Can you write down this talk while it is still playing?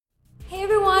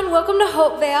Welcome to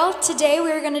Hopevale. Today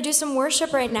we are going to do some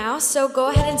worship right now, so go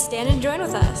ahead and stand and join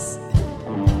with us.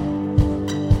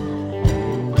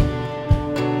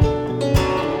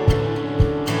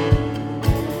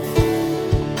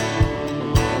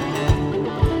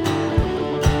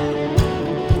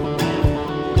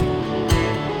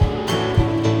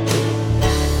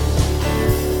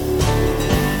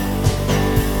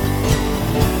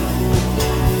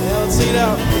 Yeah, let's sing it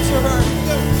out. It's your heart.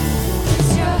 Go.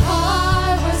 It's your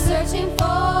heart we're searching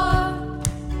for.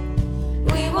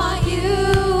 We want you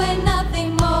and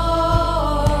nothing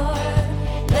more.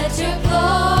 Let your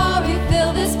glory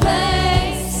fill this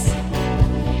place.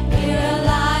 We're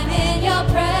alive in your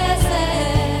presence.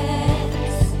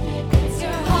 It's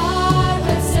your heart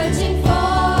we're searching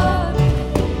for.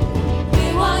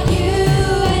 We want you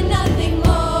and nothing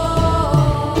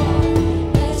more.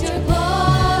 Let your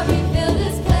glory fill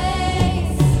this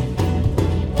place.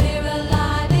 We're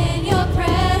alive in your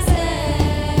presence.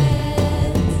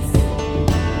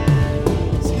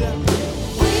 Sing it out.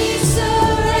 We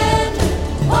surrender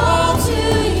all to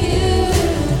you.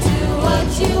 Do what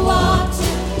you want to.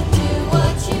 Do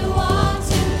what you want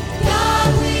to. God,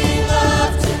 we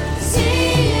love to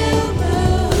see you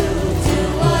move. Do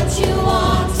what you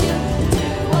want to. Do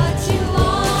what you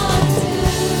want to.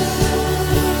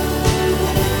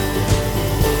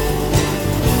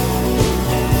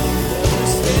 We're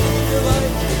standing in your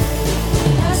light.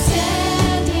 We're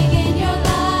standing in your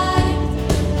light,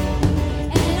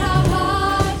 and our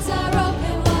hearts are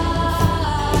open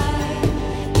wide.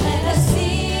 Let us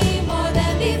see more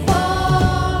than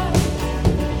before.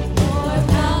 Lord,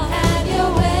 come have your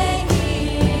way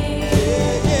here.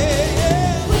 Yeah, yeah,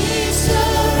 yeah. We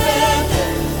surrender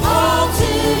all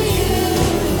to you.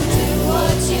 Do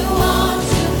what you want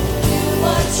to. Do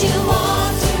what you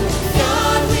want to.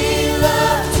 God, we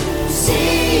love to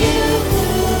see you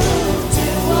move. Do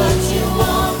what you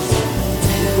want to.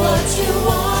 Do what you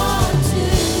want to.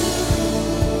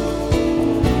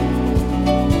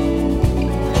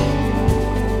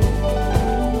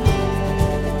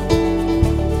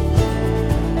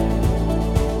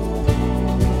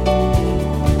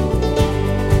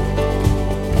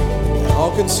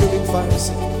 All-consuming fire.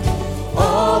 Sing.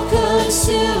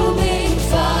 All-consuming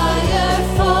fire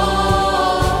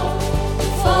fall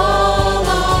on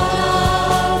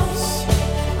us.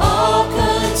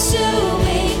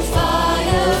 All-consuming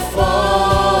fire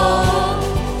fall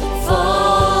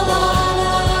on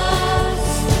us.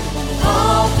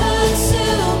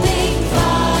 All-consuming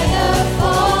fire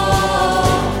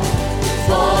fall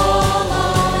on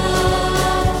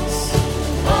us.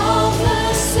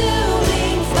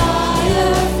 All-consuming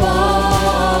fire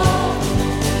fall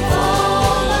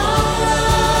on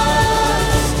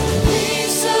us. We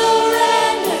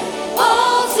surrender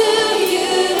all to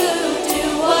you. Do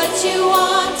what you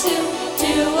want to.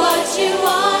 Do what you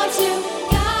want to.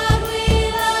 God, we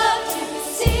love to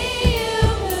see you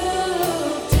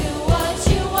move. Do what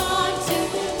you want to.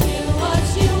 Do what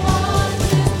you want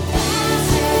to. We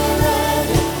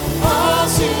surrender all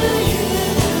to you.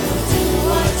 Do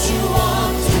what you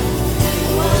want to. Do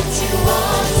what you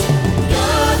want to.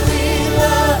 God, we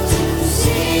love to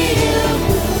see you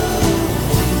move.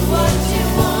 Do what you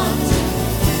want to.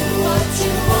 Do what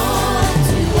you want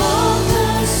to.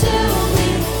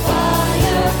 All-consuming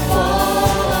fire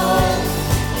fall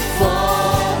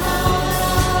on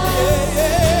us. Yeah,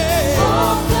 yeah.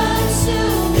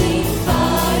 All-consuming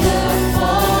fire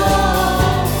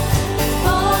fall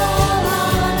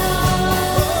on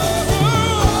us.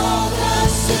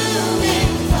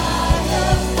 All-consuming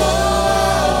fire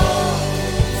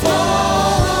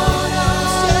fall on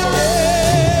us.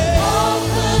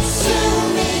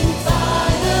 All-consuming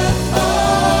fire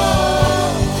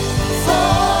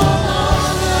fall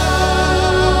on us.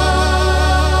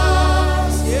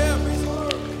 Yeah, praise the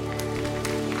Lord.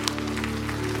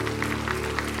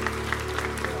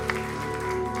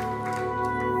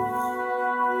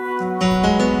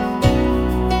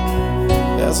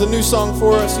 Yeah, it's a new song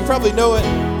for us. You probably know it.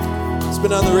 It's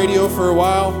been on the radio for a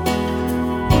while.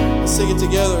 Let's sing it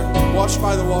together. Washed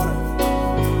by the water.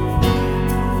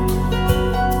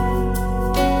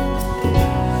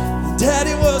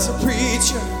 Daddy was a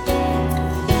preacher.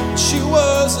 She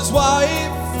was his wife.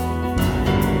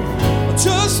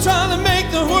 Just trying to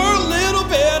make the world a little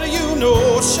better, you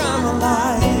know, shine a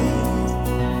light.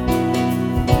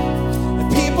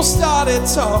 And people started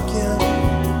talking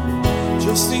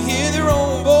just to hear their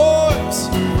own voice.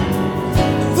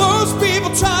 And those people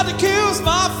tried to accuse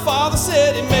my father,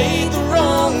 said he made the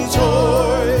wrong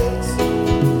choice.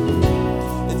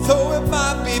 And though it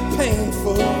might be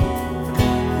painful,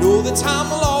 know the time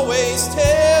will always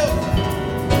tell.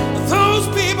 Those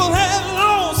people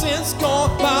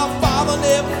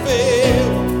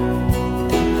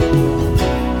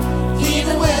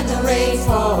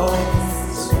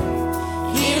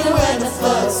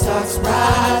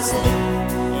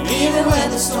even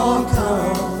when the storm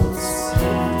comes.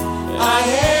 I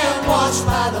am washed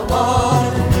by the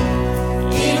water,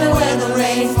 even when the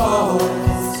rain falls,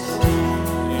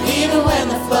 even when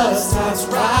the flood starts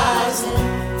rising,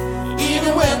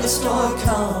 even when the storm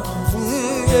comes.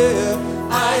 Yeah.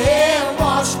 I am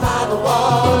washed by the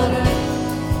water,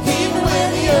 even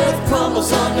when the earth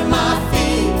crumbles under my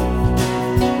feet,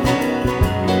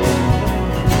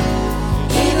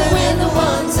 even when the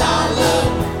ones I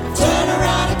love turn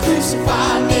around and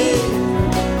crucify me.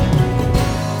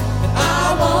 And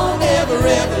I won't ever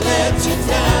let you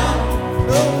down.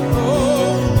 No, no.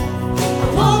 I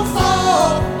won't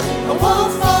fall, I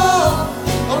won't fall,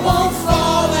 I won't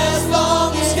fall as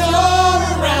long as you're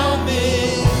around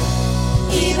me.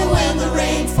 Even when the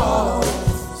rain falls,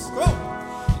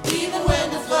 even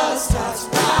when the flood starts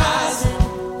rising,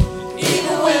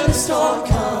 even when the storm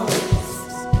comes,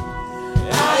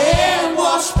 I am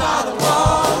washed by the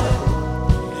water,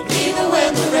 even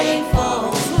when the rain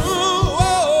falls,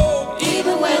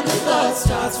 even when the flood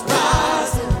starts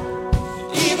rising,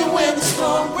 even when the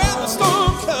storm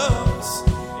comes,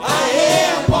 I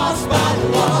am washed by the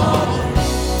water,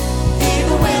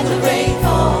 even when the rain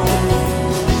falls,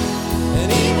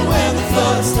 and even when the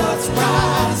flood starts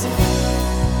rising,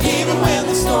 even when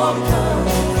the storm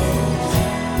comes,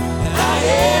 and I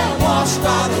am washed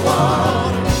by the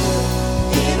water,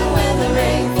 even when the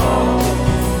rain falls,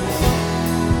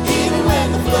 even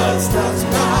when the flood starts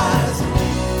rising,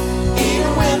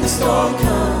 even when the storm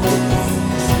comes,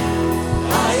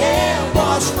 I am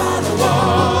washed by the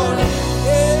water.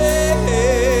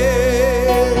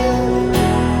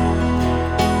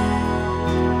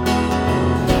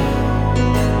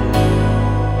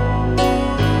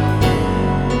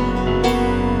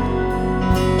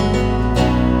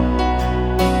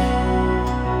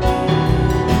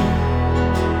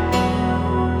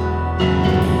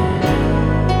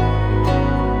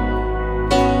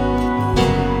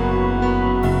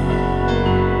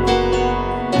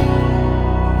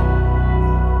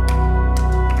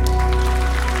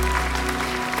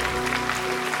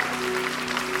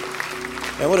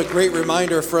 And what a great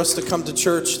reminder for us to come to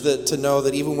church, that to know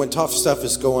that even when tough stuff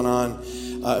is going on,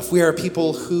 if we are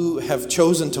people who have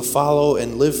chosen to follow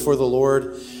and live for the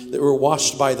Lord, that we're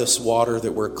washed by this water,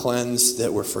 that we're cleansed,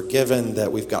 that we're forgiven,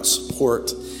 that we've got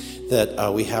support,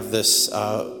 that we have this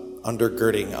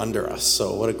undergirding under us.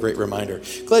 So what a great reminder.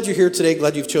 Glad you're here today.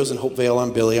 Glad you've chosen Hopevale.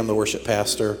 I'm Billy. I'm the worship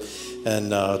pastor. And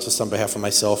just on behalf of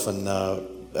myself and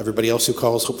everybody else who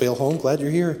calls Hopevale home, glad you're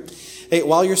here. Hey,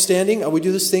 while you're standing, we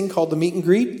do this thing called the meet and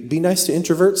greet. Be nice to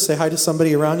introverts. Say hi to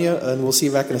somebody around you, and we'll see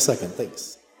you back in a second.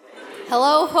 Thanks.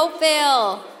 Hello,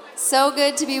 Hopevale. So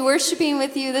good to be worshiping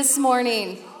with you this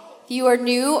morning. If you are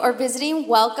new or visiting,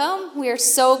 welcome. We are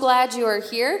so glad you are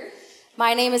here.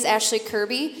 My name is Ashley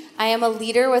Kirby. I am a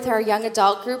leader with our young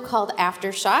adult group called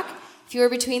Aftershock. If you are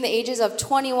between the ages of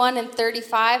 21 and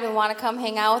 35 and want to come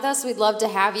hang out with us, we'd love to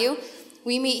have you.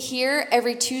 We meet here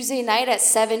every Tuesday night at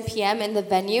 7 p.m. in the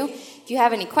venue. If you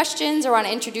have any questions or want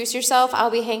to introduce yourself,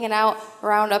 I'll be hanging out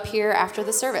around up here after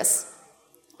the service.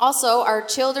 Also, our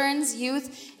children's,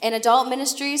 youth, and adult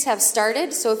ministries have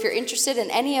started, so if you're interested in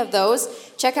any of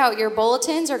those, check out your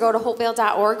bulletins or go to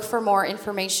hopevale.org for more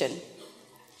information.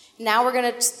 Now we're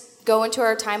going to go into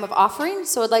our time of offering,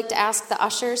 so I'd like to ask the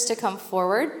ushers to come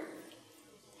forward.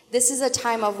 This is a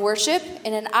time of worship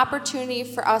and an opportunity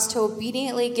for us to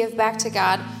obediently give back to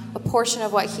God a portion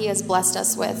of what He has blessed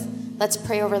us with. Let's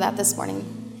pray over that this morning.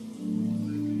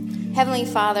 Heavenly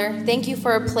Father, thank you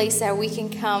for a place that we can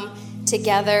come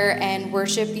together and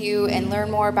worship you and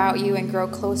learn more about you and grow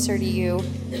closer to you.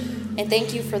 And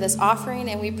thank you for this offering,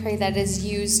 and we pray that it is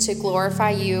used to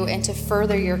glorify you and to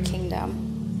further your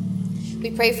kingdom. We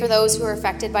pray for those who are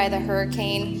affected by the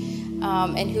hurricane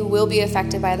and who will be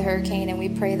affected by the hurricane, and we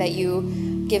pray that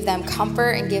you give them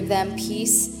comfort and give them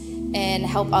peace and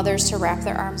help others to wrap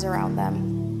their arms around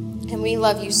them. And we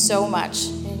love you so much.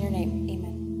 In your name,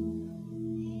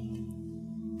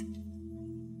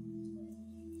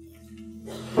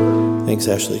 amen. Thanks,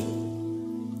 Ashley.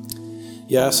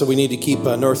 Yeah, so we need to keep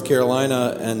North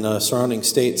Carolina and surrounding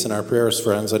states in our prayers,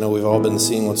 friends. I know we've all been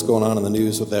seeing what's going on in the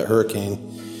news with that hurricane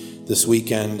this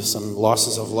weekend. Some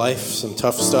losses of life, some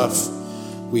tough stuff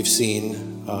we've seen.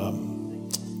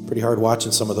 Pretty hard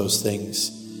watching some of those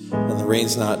things. And the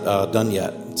rain's not done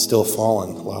yet. It's still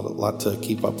falling. A lot to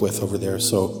keep up with over there.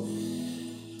 So,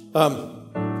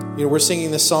 we're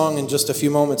singing this song in just a few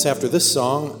moments after this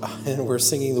song, and we're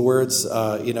singing the words,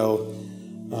 about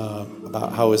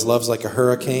how His love's like a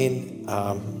hurricane,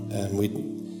 and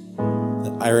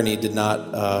the irony did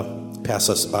not pass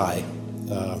us by.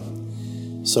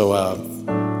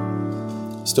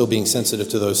 still being sensitive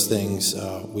to those things,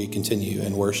 we continue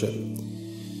in worship.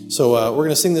 So we're going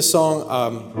to sing this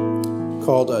song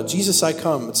called Jesus I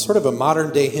Come. It's sort of a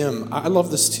modern day hymn. I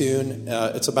love this tune.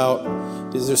 It's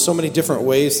about, there's so many different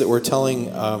ways that we're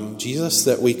telling Jesus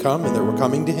that we come and that we're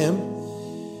coming to him.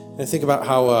 And I think about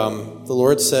how the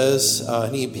Lord says,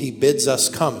 and he bids us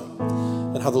come,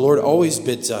 and how the Lord always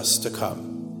bids us to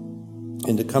come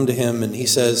and to come to him. And he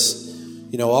says,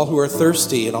 all who are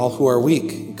thirsty and all who are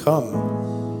weak, come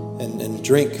and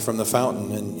drink from the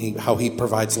fountain, and how he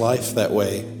provides life that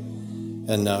way.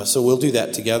 And so we'll do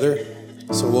that together.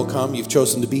 So we'll come. You've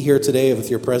chosen to be here today with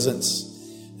your presence.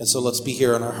 And so let's be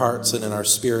here in our hearts and in our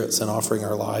spirits and offering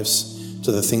our lives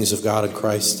to the things of God and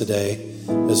Christ today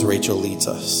as Rachel leads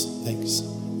us. Thanks.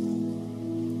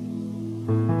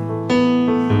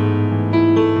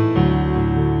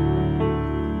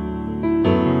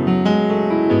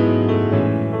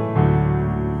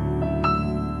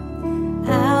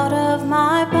 Out of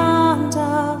my bond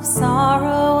of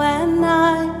sorrow and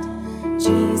night,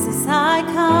 Jesus I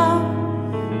come,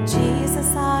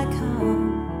 Jesus I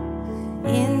come.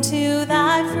 Into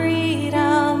thy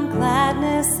freedom,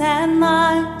 gladness and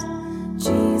light,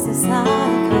 Jesus I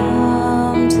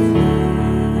come to thee.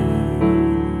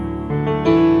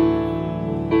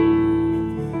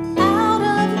 Out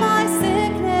of my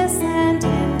sickness and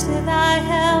into thy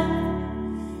health,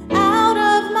 out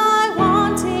of my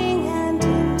wanting and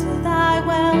into thy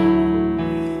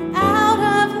wealth, out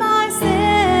of my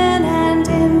sin and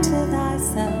into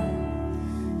thyself,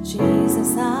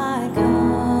 Jesus I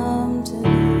come to thee.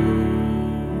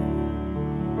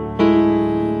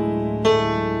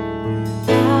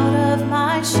 Out of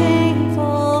my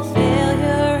shameful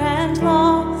failure and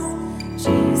loss,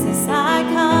 Jesus I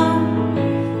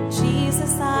come,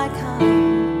 Jesus I come.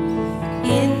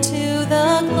 Into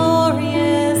the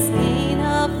glorious gain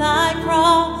of thy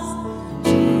cross,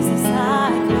 Jesus I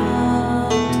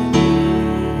come to thee.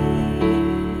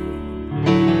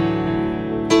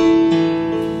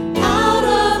 Out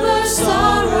of her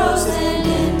sorrows and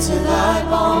into thy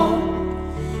balm,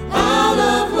 out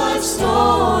of life's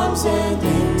storms and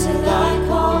into thy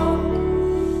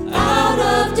calm, out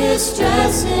of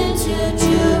distress into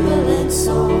jubilant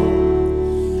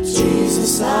song,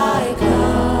 Jesus I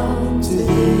come to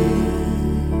thee.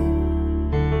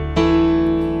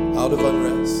 Out of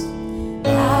unrest.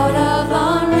 Out of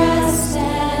unrest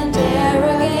and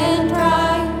arrogant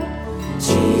pride,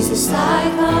 Jesus I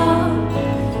come,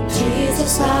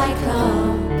 Jesus I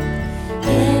come.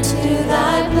 Into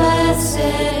thy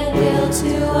blessed will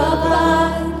to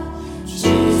abide,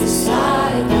 Jesus I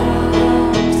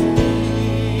come to thee.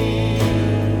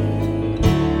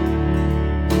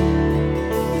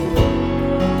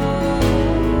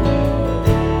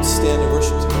 Stand and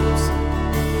worship together.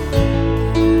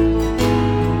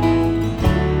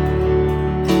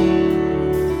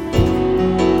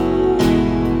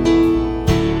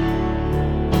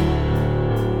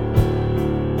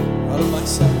 Out of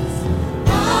myself.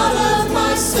 Out of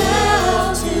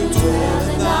myself to dwell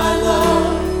in thy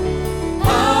love,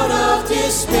 out of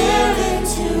despair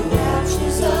into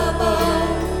raptures above,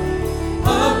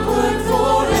 upward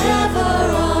forever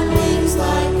on wings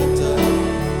like a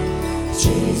dove,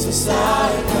 Jesus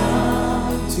I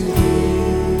come to thee.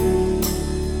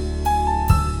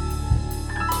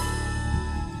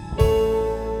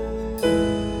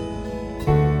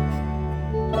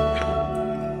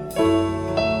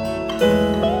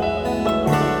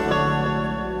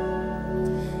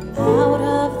 Out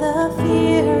of the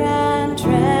fear and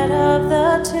dread of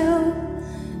the tomb,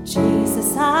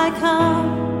 Jesus I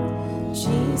come,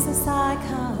 Jesus I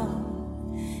come.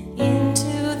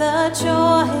 Into the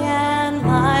joy and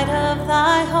light of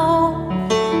thy home,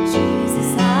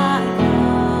 Jesus I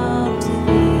come to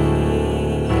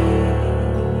thee.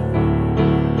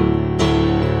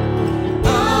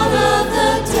 Out of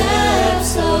the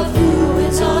depths of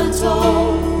ruins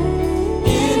untold,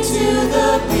 into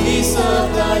the peace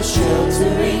of thy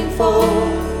sheltering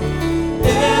fold,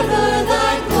 ever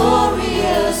thy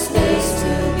glorious face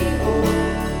to behold,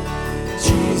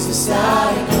 Jesus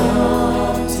I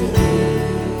come to thee,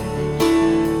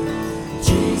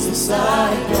 Jesus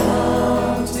I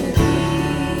come to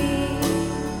thee,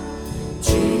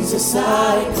 Jesus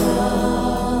I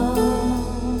come.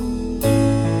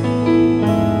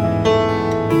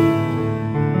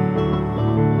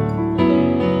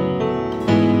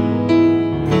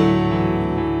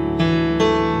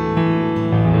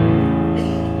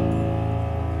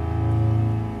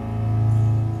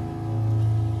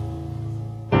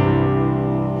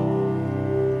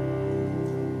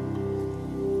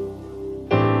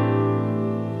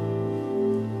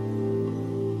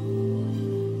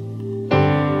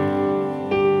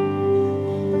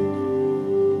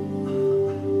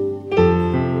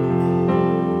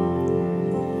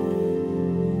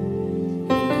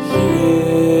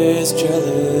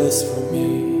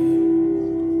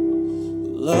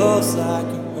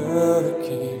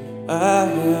 I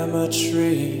am a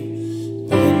tree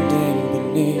bending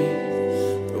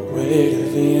beneath the weight of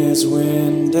His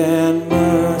wind and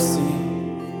mercy.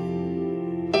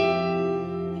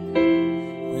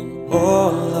 When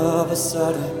all of a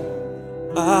sudden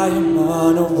I am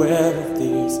unaware of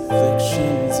these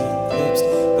afflictions eclipsed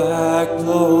by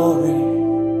glory,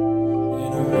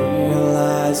 and I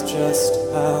realize just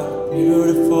how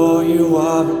beautiful you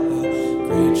are and how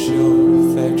great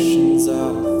your affections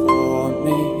are for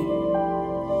me.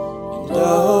 And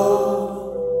oh,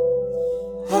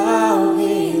 how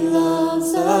He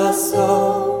loves us so.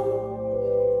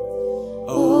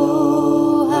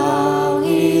 Oh, how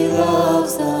He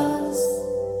loves us.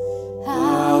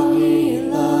 How He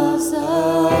loves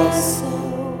us so.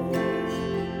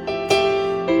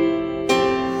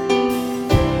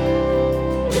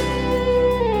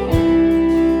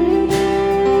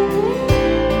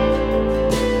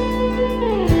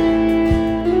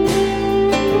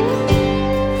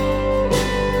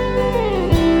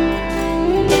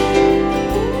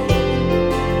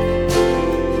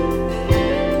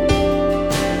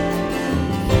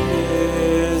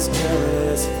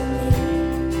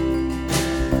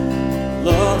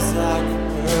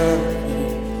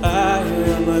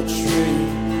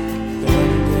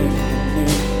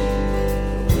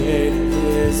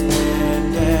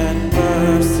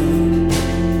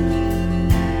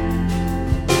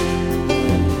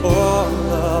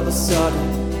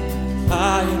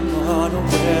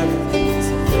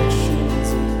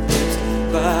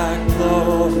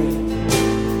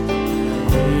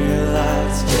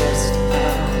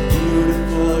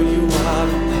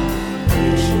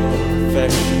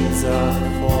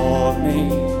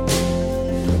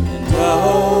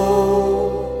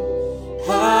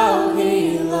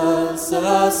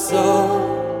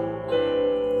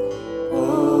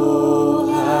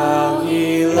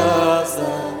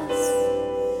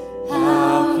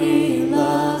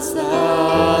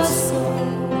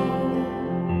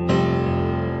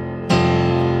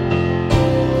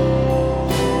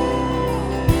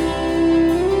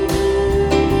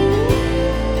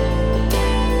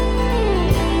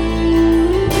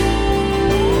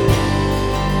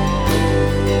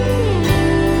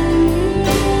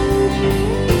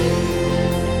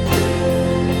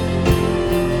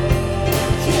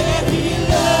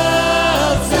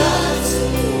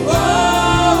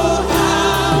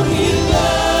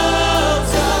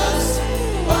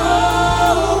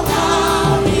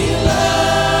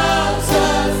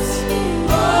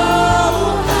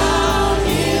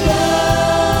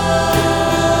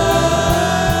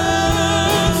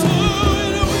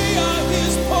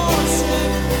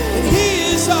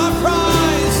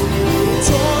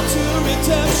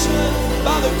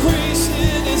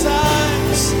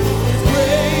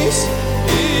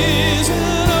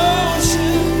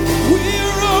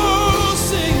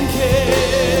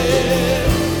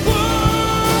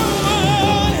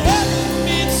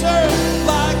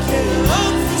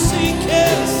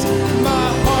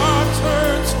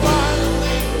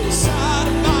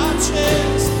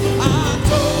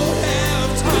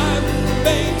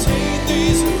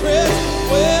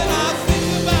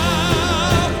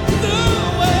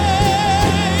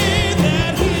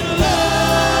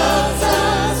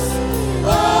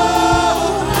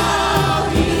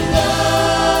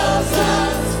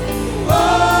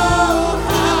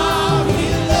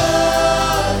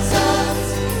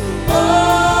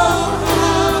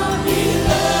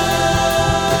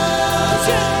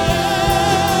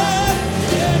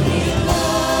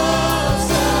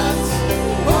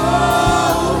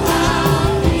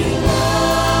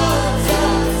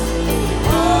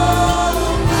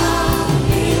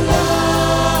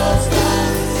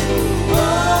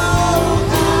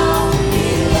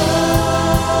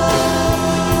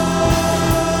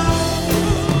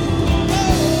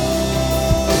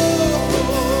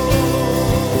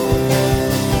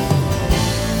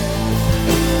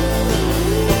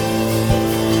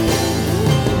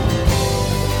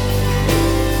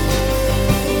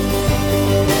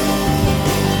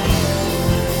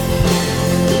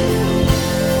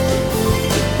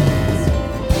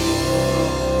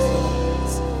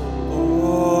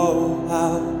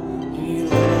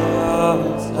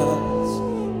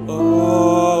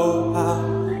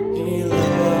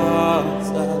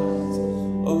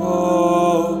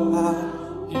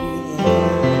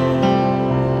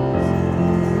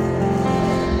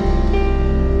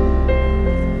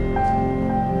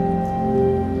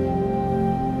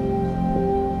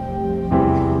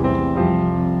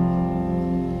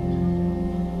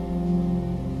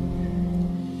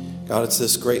 God, it's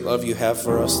this great love you have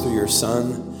for us through your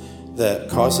Son that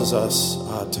causes us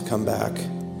to come back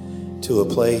to a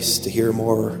place to hear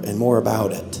more and more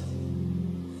about it.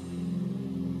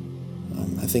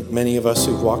 I think many of us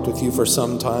who've walked with you for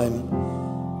some time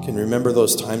can remember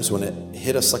those times when it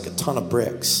hit us like a ton of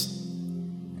bricks,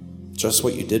 just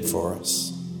what you did for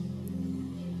us.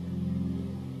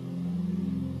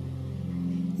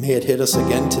 May it hit us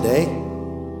again today,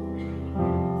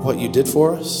 what you did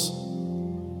for us,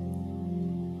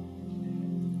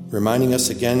 reminding us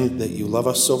again that you love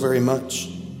us so very much.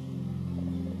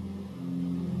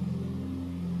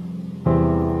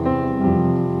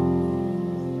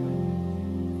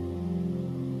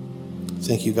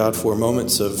 Thank you, God, for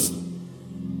moments of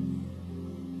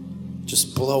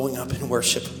just blowing up in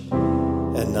worship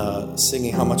and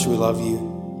singing how much we love you,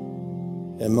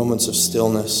 and moments of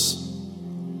stillness.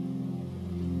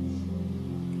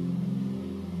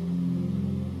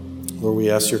 Lord,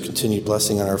 we ask your continued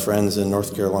blessing on our friends in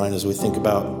North Carolina as we think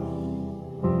about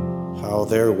how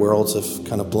their worlds have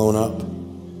kind of blown up.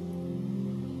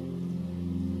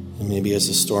 And maybe as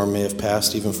the storm may have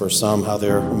passed, even for some, how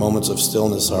their moments of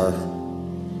stillness are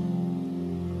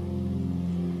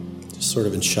just sort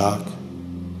of in shock.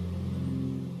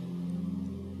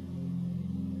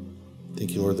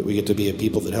 Thank you, Lord, that we get to be a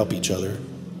people that help each other.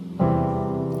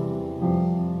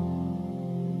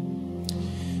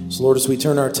 So, Lord, as we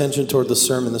turn our attention toward the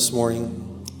sermon this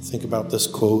morning, think about this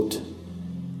quote.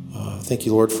 Thank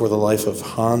you, Lord, for the life of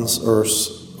Hans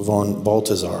Urs von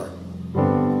Balthasar.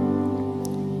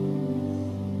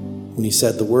 When he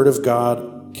said, "The Word of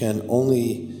God can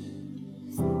only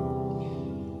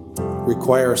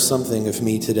require something of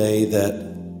me today that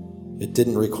it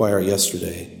didn't require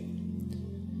yesterday."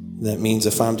 That means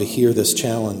if I'm to hear this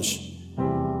challenge,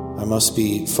 I must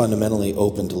be fundamentally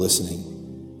open to listening.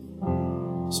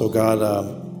 So God,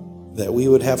 that we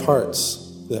would have hearts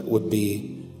that would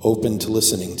be open to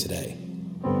listening today.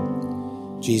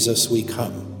 Jesus, we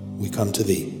come to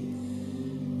thee.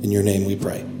 In your name we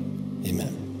pray.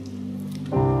 Amen.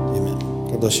 Amen.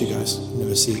 God bless you guys. Have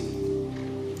a seat.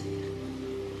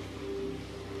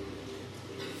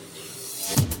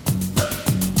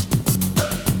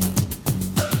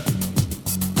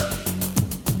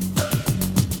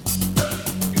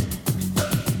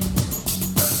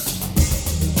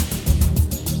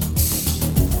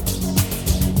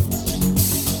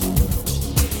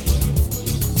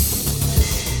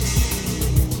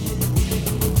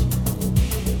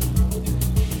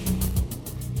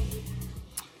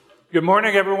 Good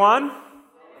morning, everyone.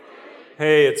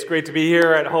 Hey, it's great to be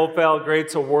here at Hopevale. Great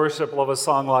to worship. Love a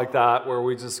song like that where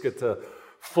we just get to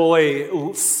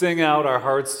fully sing out our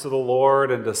hearts to the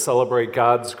Lord and to celebrate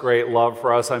God's great love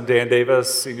for us. I'm Dan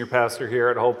Davis, senior pastor here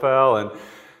at Hopevale, and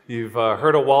you've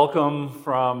heard a welcome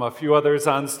from a few others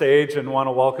on stage and want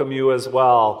to welcome you as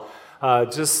well.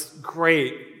 Just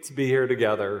great to be here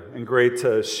together and great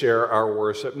to share our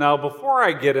worship. Now, before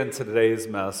I get into today's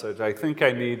message, I think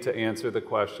I need to answer the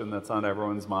question that's on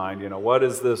everyone's mind. You know, what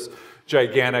is this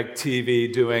gigantic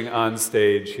TV doing on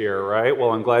stage here, right?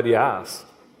 Well, I'm glad you asked.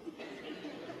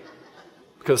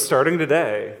 Because starting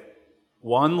today,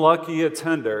 one lucky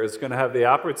attender is going to have the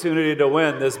opportunity to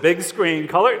win this big screen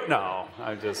color. No,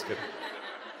 I'm just kidding.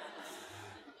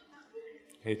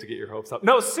 Hate to get your hopes up.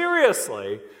 No,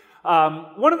 seriously.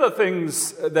 One of the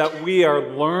things that we are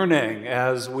learning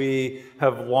as we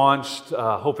have launched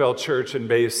Hopevale Church in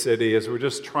Bay City is we're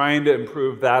just trying to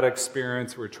improve that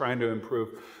experience. We're trying to improve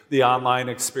the online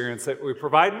experience that we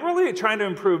provide, and really trying to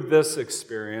improve this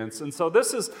experience. And so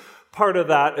this is part of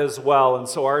that as well. And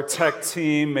so our tech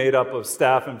team, made up of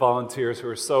staff and volunteers who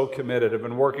are so committed, have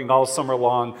been working all summer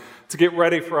long to get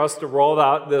ready for us to roll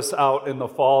this out in the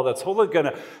fall. That's hopefully going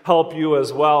to help you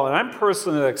as well. And I'm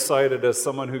personally excited as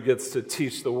someone who gets to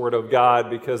teach the Word of God,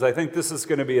 because I think this is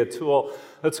going to be a tool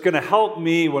that's going to help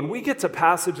me when we get to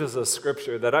passages of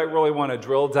Scripture that I really want to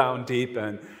drill down deep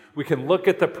in. We can look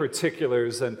at the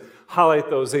particulars and highlight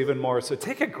those even more. So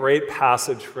take a great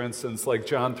passage, for instance, like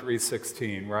John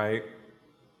 3:16, right?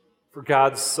 For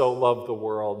God so loved the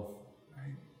world.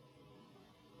 Right?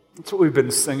 That's what we've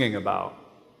been singing about.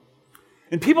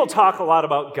 And people talk a lot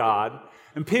about God,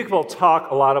 and people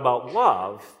talk a lot about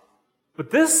love,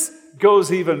 but this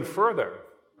goes even further,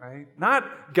 right?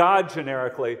 Not God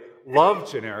generically, love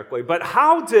generically, but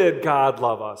how did God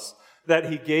love us? That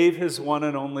he gave his one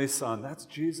and only Son. That's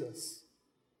Jesus.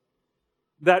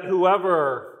 That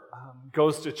whoever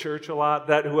goes to church a lot,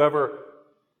 that whoever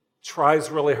tries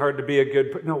really hard to be a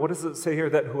good... No, what does it say here?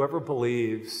 That whoever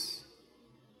believes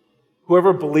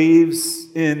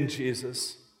in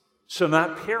Jesus shall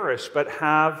not perish, but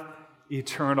have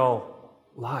eternal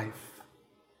life.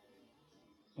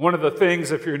 One of the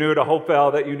things, if you're new to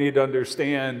Hopevale, that you need to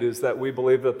understand is that we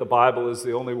believe that the Bible is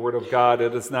the only Word of God.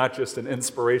 It is not just an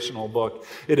inspirational book.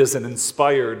 It is an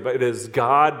inspired, but it is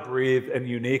God-breathed and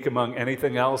unique among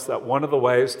anything else. That one of the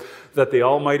ways that the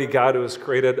Almighty God who has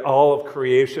created all of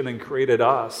creation and created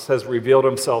us has revealed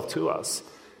himself to us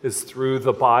is through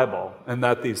the Bible, and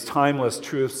that these timeless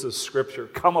truths of Scripture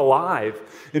come alive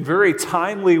in very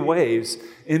timely ways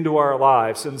into our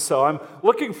lives. And so I'm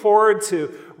looking forward to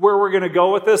where we're going to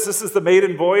go with this. This is the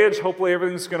maiden voyage. Hopefully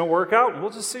everything's going to work out, and we'll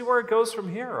just see where it goes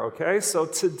from here, okay? So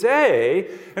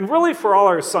today, and really for all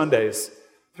our Sundays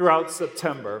throughout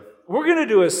September, we're going to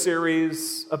do a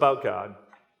series about God,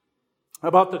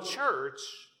 about the church,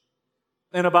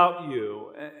 and about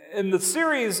you. And the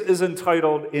series is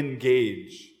entitled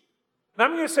Engage. And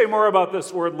I'm going to say more about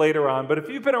this word later on, but if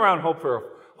you've been around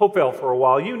Hopevale for a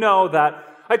while, you know that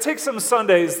I take some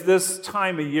Sundays this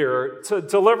time of year to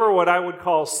deliver what I would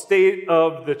call state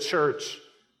of the church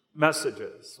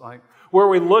messages, like where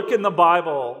we look in the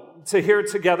Bible to hear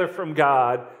together from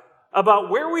God about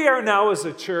where we are now as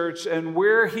a church and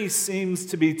where He seems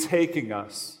to be taking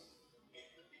us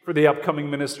for the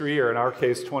upcoming ministry year, in our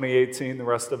case 2018, the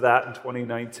rest of that in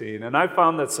 2019. And I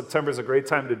found that September is a great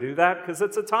time to do that because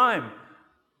it's a time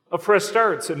of fresh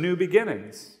starts and new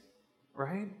beginnings,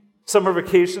 right? Summer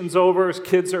vacation's over,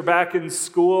 kids are back in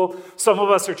school. Some of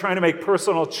us are trying to make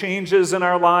personal changes in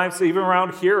our lives. Even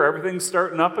around here, everything's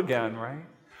starting up again, right?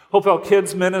 Hopewell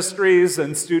Kids Ministries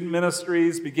and Student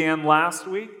Ministries began last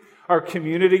week. Our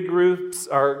community groups,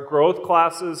 our growth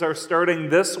classes are starting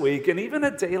this week, and even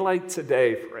a day like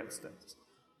today, for instance.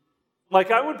 Like,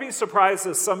 I would be surprised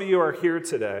if some of you are here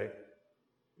today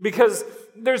because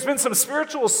there's been some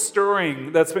spiritual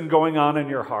stirring that's been going on in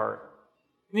your heart.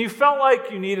 And you felt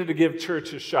like you needed to give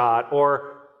church a shot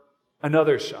or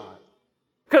another shot.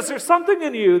 Because there's something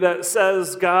in you that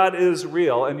says God is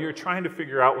real, and you're trying to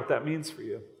figure out what that means for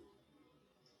you.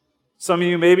 Some of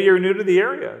you, maybe you're new to the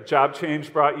area. Job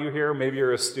change brought you here. Maybe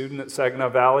you're a student at Saginaw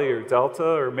Valley or Delta,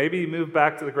 or maybe you moved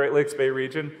back to the Great Lakes Bay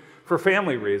region for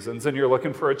family reasons, and you're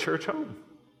looking for a church home.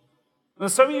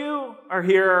 And some of you are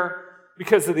here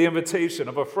because of the invitation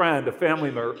of a friend, a family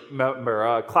member,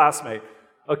 a classmate,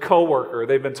 a coworker.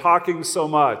 They've been talking so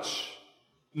much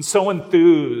and so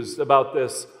enthused about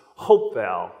this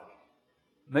Hopevale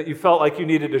that you felt like you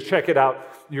needed to check it out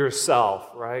yourself,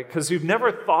 right? Because you've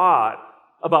never thought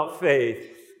about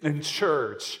faith and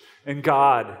church and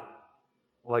God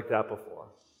like that before.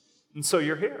 And so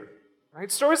you're here,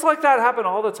 right? Stories like that happen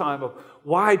all the time of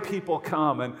why people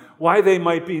come and why they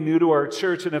might be new to our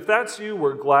church. And if that's you,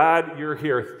 we're glad you're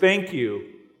here. Thank you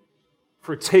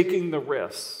for taking the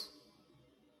risk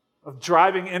of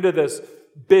driving into this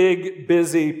big,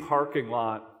 busy parking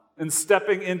lot and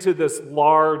stepping into this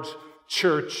large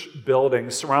church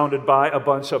building surrounded by a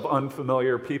bunch of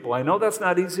unfamiliar people. I know that's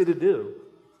not easy to do.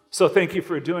 So thank you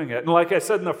for doing it. And like I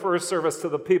said in the first service to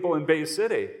the people in Bay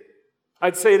City,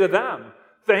 I'd say to them,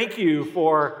 thank you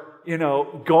for,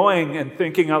 going and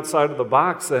thinking outside of the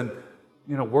box and,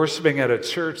 worshiping at a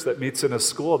church that meets in a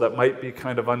school that might be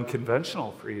kind of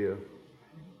unconventional for you.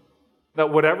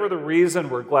 That whatever the reason,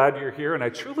 we're glad you're here. And I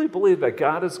truly believe that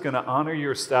God is going to honor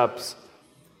your steps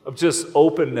of just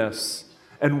openness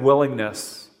and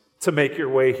willingness to make your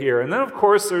way here. And then, of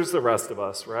course, there's the rest of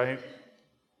us, right?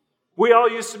 We all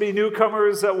used to be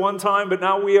newcomers at one time, but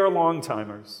now we are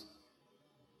long-timers.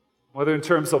 Whether in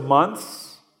terms of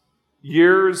months,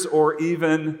 years, or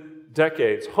even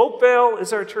decades. Hopevale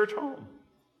is our church home.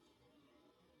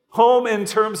 Home in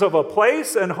terms of a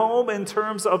place and home in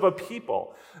terms of a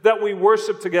people that we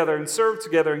worship together and serve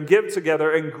together and give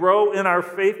together and grow in our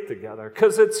faith together.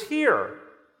 Because it's here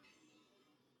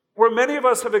where many of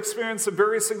us have experienced some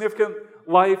very significant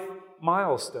life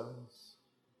milestones.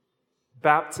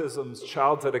 Baptisms,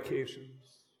 child dedications,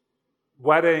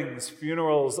 weddings,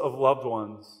 funerals of loved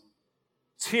ones.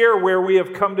 It's here where we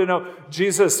have come to know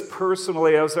Jesus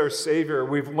personally as our Savior.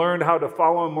 We've learned how to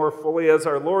follow Him more fully as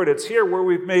our Lord. It's here where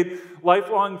we've made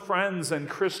lifelong friends and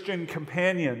Christian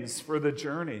companions for the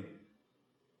journey,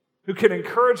 who can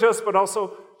encourage us but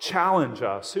also challenge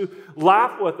us, who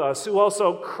laugh with us, who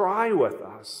also cry with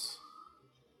us.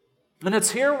 And it's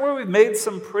here where we've made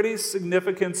some pretty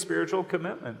significant spiritual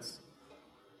commitments.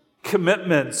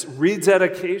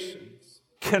 Rededications,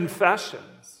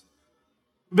 confessions.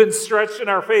 We've been stretched in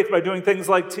our faith by doing things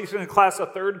like teaching a class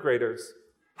of third graders,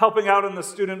 helping out in the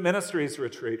student ministries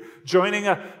retreat, joining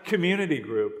a community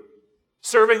group,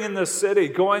 serving in the city,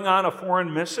 going on a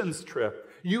foreign missions trip.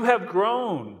 You have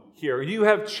grown here. You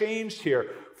have changed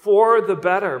here for the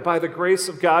better by the grace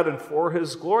of God and for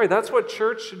His glory. That's what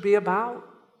church should be about.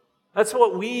 That's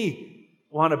what we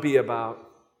want to be about.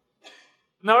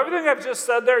 Now, everything I've just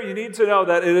said there, you need to know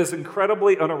that it is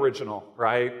incredibly unoriginal,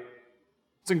 right?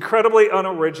 It's incredibly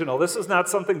unoriginal. This is not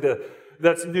something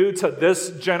that's new to this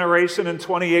generation in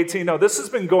 2018. No, this has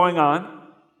been going on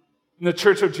in the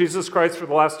Church of Jesus Christ for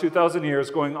the last 2,000 years,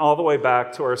 going all the way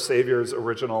back to our Savior's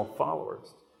original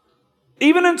followers.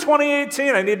 Even in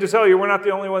 2018, I need to tell you, we're not the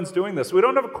only ones doing this. We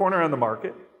don't have a corner on the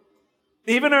market.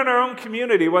 Even in our own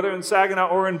community, whether in Saginaw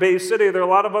or in Bay City, there are a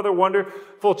lot of other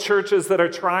wonderful churches that are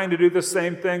trying to do the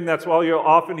same thing. That's why you'll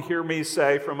often hear me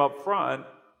say from up front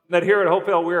that here at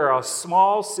Hopevale, we are a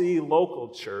small C local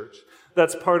church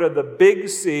that's part of the Big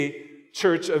C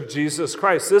Church of Jesus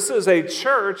Christ. This is a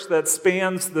church that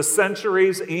spans the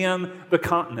centuries and the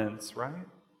continents, right?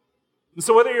 And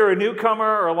so whether you're a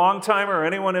newcomer or a long-timer or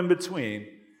anyone in between,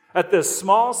 at this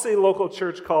small C local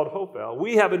church called Hopevale,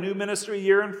 we have a new ministry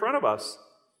year in front of us.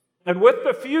 And with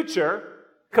the future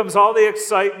comes all the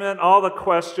excitement, all the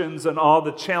questions, and all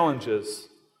the challenges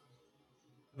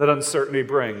that uncertainty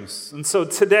brings. And so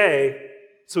today,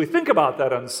 as we think about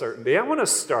that uncertainty, I want to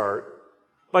start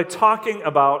by talking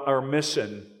about our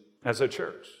mission as a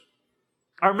church.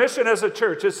 Our mission as a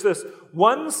church is this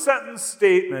one-sentence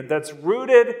statement that's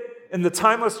rooted in the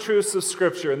timeless truths of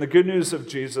Scripture and the good news of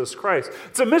Jesus Christ.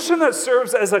 It's a mission that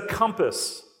serves as a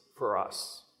compass for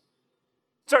us.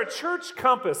 It's our church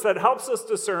compass that helps us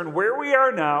discern where we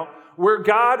are now, where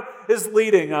God is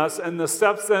leading us, and the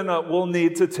steps then we'll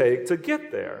need to take to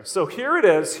get there. So here it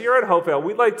is, here at Hopevale,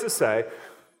 we'd like to say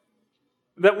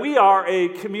that we are a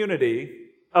community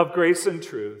of grace and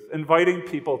truth, inviting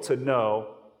people to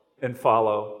know and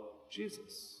follow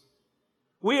Jesus.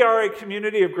 We are a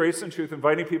community of grace and truth,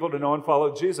 inviting people to know and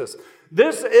follow Jesus.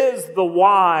 This is the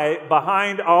why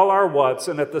behind all our whats,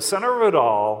 and at the center of it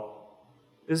all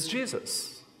is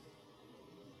Jesus.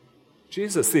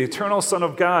 Jesus, the eternal Son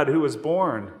of God who was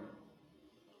born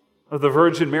of the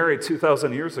Virgin Mary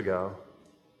 2,000 years ago,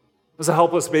 was a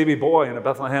helpless baby boy in a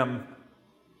Bethlehem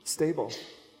stable.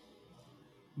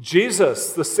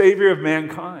 Jesus, the Savior of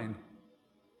mankind,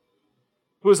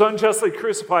 who was unjustly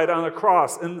crucified on a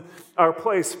cross in our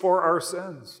place for our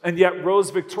sins, and yet rose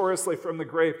victoriously from the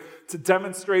grave to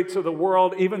demonstrate to the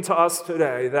world, even to us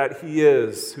today, that he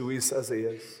is who he says he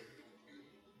is.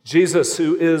 Jesus,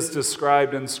 who is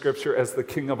described in Scripture as the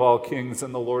King of all kings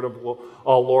and the Lord of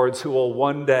all lords, who will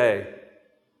one day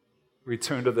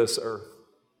return to this earth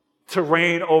to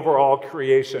reign over all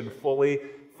creation fully,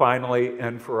 finally,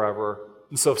 and forever.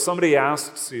 And so if somebody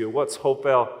asks you, what's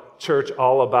Hopevale Church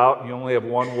all about, and you only have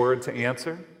one word to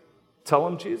answer, tell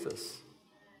them Jesus.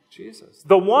 Jesus.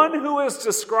 The one who is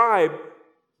described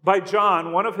by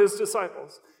John, one of his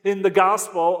disciples, in the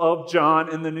Gospel of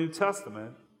John in the New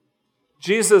Testament.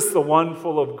 Jesus, the one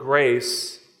full of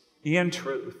grace and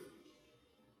truth.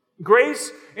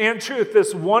 Grace and truth,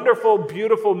 this wonderful,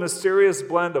 beautiful, mysterious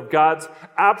blend of God's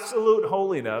absolute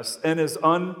holiness and his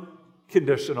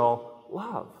unconditional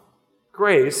love.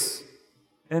 Grace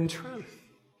and truth.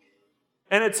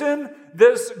 And it's in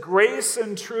this grace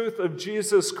and truth of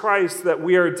Jesus Christ that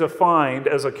we are defined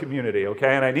as a community,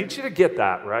 okay? And I need you to get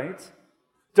that, right?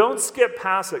 Don't skip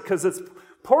past it, because it's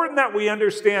important that we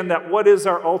understand that what is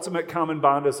our ultimate common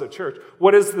bond as a church?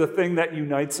 What is the thing that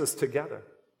unites us together?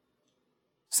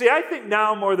 See, I think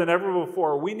now more than ever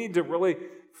before, we need to really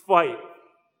fight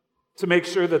to make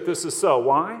sure that this is so.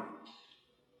 Why?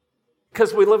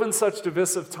 Because we live in such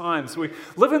divisive times. We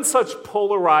live in such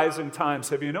polarizing times.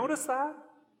 Have you noticed that?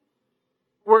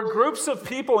 Where groups of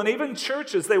people and even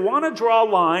churches, they want to draw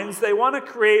lines, they want to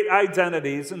create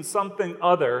identities in something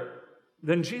other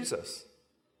than Jesus.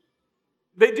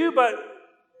 They do, but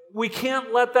we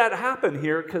can't let that happen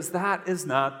here because that is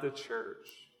not the church.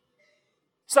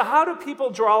 So how do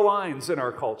people draw lines in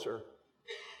our culture?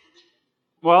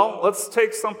 Well, let's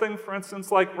take something, for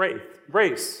instance, like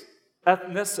race,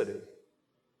 ethnicity.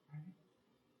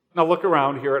 Now look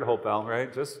around here at Hopevale,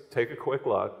 right? Just take a quick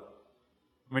look.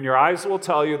 I mean, your eyes will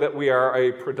tell you that we are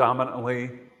a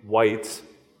predominantly white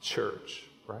church,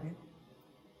 right?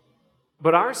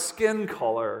 But our skin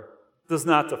color does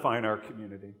not define our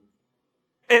community.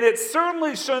 And it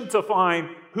certainly shouldn't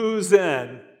define who's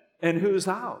in and who's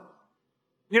out.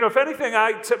 You know, if anything,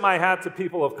 I tip my hat to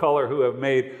people of color who have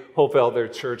made Hopevale their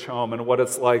church home and what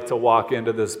it's like to walk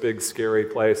into this big, scary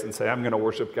place and say, I'm going to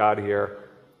worship God here.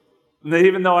 And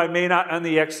even though I may not on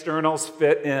the externals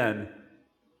fit in,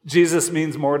 Jesus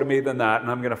means more to me than that, and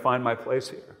I'm going to find my place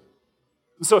here.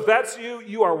 So if that's you,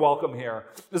 you are welcome here.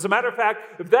 As a matter of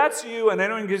fact, if that's you and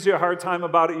anyone gives you a hard time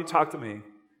about it, you talk to me.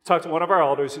 Talk to one of our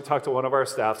elders, you talk to one of our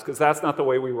staffs, because that's not the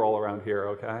way we roll around here,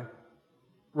 okay?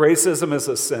 Racism is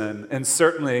a sin, and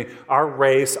certainly our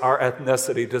race, our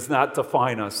ethnicity does not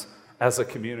define us as a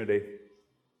community.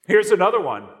 Here's another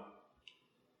one.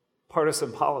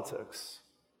 Partisan politics.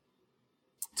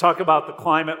 Talk about the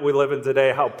climate we live in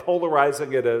today, how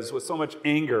polarizing it is with so much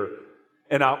anger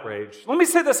and outrage. Let me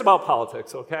say this about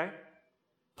politics, okay?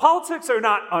 Politics are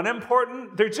not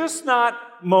unimportant. They're just not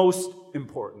most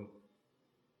important.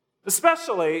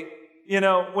 Especially,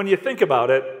 when you think about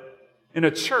it in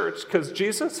a church, because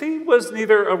Jesus, he was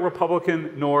neither a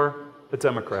Republican nor a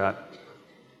Democrat.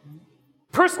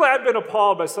 Personally, I've been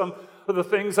appalled by some of the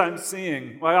things I'm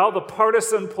seeing, by all the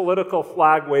partisan political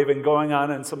flag waving going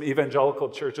on in some evangelical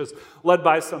churches, led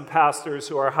by some pastors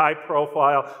who are high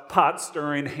profile, pot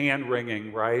stirring, hand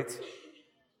wringing, right?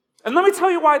 And let me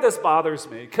tell you why this bothers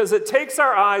me, because it takes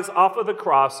our eyes off of the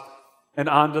cross and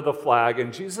onto the flag,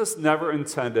 and Jesus never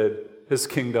intended his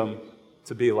kingdom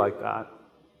to be like that.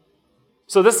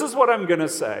 So this is what I'm going to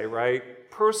say, right?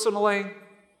 Personally,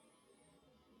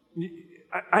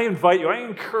 I invite you, I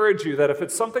encourage you that if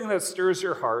it's something that stirs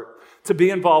your heart, to be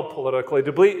involved politically,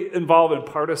 to be involved in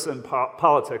partisan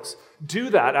politics, do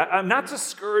that. I'm not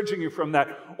discouraging you from that.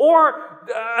 Or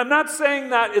I'm not saying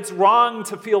that it's wrong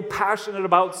to feel passionate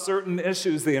about certain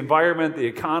issues, the environment, the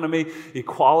economy,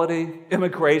 equality,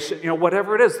 immigration,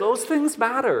 whatever it is. Those things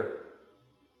matter.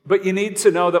 But you need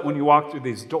to know that when you walk through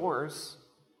these doors,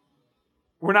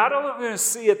 we're not only going to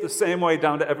see it the same way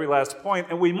down to every last point,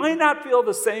 and we might not feel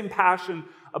the same passion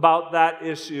about that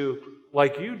issue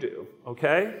like you do,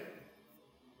 okay?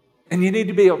 And you need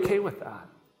to be okay with that.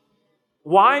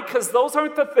 Why? Because those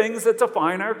aren't the things that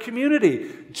define our community.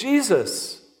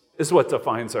 Jesus is what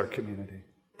defines our community.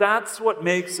 That's what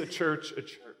makes a church a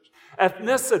church.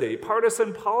 Ethnicity,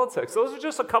 partisan politics, those are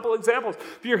just a couple examples.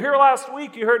 If you're here last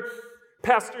week, you heard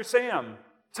Pastor Sam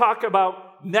talk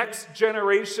about next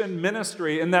generation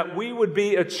ministry and that we would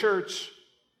be a church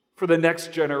for the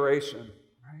next generation.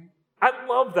 Right? I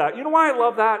love that. You know why I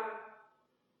love that?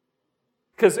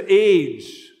 Because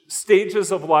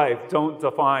stages of life don't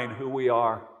define who we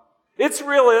are. It's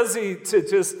real easy to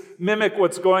just mimic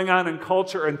what's going on in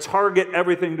culture and target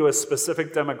everything to a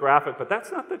specific demographic, but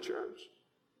that's not the church.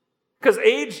 Because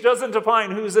age doesn't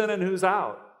define who's in and who's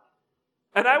out.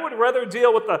 And I would rather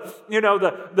deal with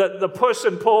the push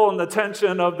and pull and the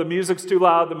tension of the music's too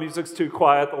loud, the music's too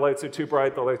quiet, the lights are too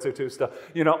bright, the lights are too still,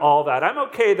 all that. I'm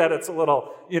okay that it's a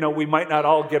little, we might not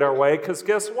all get our way, because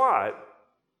guess what?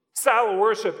 Style of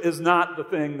worship is not the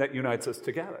thing that unites us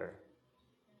together.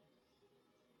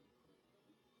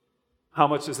 How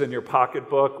much is in your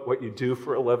pocketbook, what you do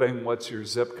for a living, what's your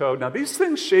zip code. Now, these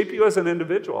things shape you as an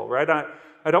individual, right?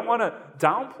 I don't want to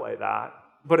downplay that.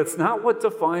 But it's not what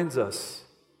defines us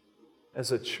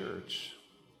as a church.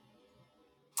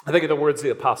 I think of the words of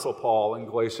the Apostle Paul in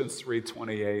Galatians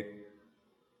 3:28.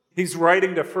 He's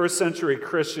writing to first century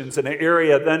Christians in an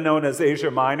area then known as Asia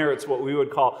Minor. It's what we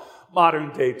would call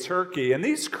modern-day Turkey. And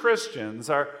these Christians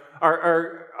are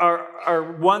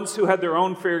ones who had their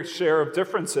own fair share of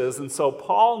differences. And so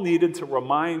Paul needed to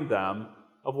remind them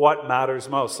of what matters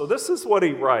most. So this is what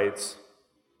he writes.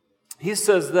 He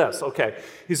says this,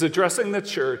 he's addressing the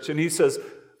church, and he says,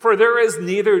 "For there is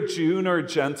neither Jew nor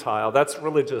Gentile," that's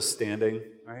religious standing,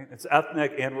 right? It's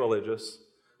ethnic and religious.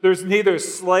 "There's neither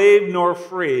slave nor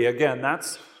free," again,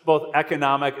 that's both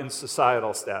economic and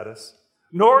societal status.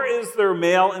 "Nor is there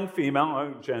male and female,"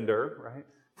 or gender, right?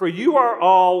 "For you are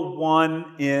all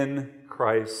one in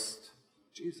Christ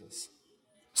Jesus."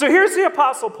 So here's the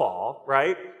Apostle Paul,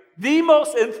 right? The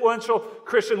most influential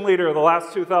Christian leader of the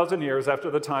last 2,000 years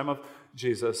after the time of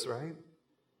Jesus, right?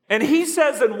 And he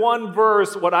says in one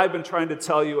verse what I've been trying to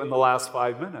tell you in the last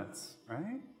 5 minutes,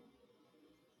 right?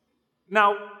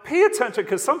 Now, pay attention,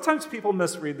 because sometimes people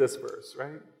misread this verse,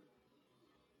 right?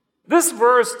 This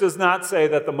verse does not say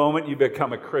that the moment you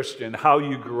become a Christian, how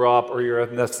you grew up or your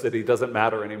ethnicity doesn't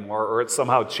matter anymore, or it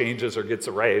somehow changes or gets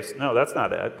erased. No, that's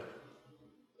not it.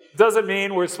 Doesn't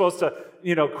mean we're supposed to,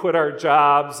 quit our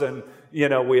jobs and,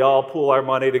 we all pool our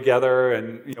money together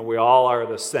and, we all are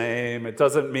the same. It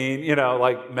doesn't mean,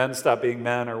 like men stop being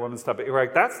men or women stop being,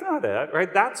 right? That's not it,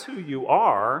 right? That's who you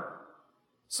are.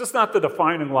 It's just not the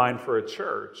defining line for a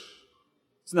church.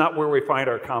 It's not where we find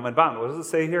our common bond. What does it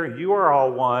say here? You are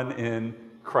all one in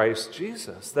Christ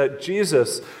Jesus. That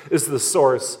Jesus is the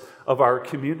source of our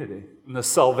community and the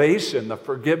salvation, the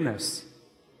forgiveness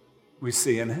we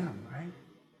see in him, right?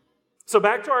 So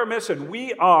back to our mission.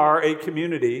 We are a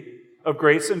community of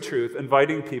grace and truth,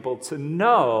 inviting people to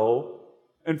know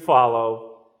and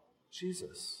follow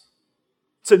Jesus.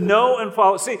 To know and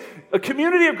follow. See, a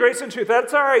community of grace and truth,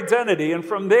 that's our identity. And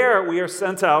from there, we are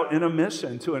sent out in a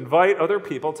mission to invite other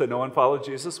people to know and follow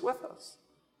Jesus with us.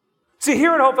 See,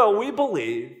 here at Hopeville, we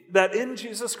believe that in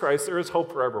Jesus Christ, there is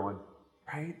hope for everyone,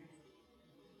 right?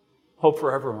 hope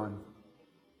for everyone.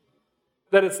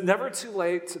 That it's never too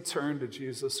late to turn to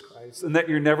Jesus Christ, and that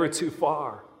you're never too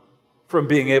far from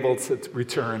being able to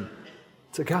return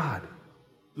to God.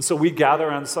 And so we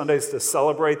gather on Sundays to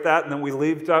celebrate that, and then we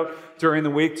leave out during the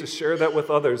week to share that with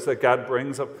others that God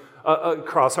brings up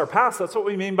across our paths. That's what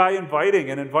we mean by inviting.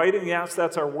 And inviting, yes,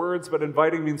 that's our words, but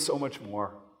inviting means so much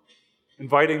more.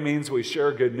 Inviting means we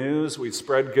share good news, we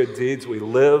spread good deeds, we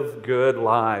live good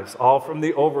lives, all from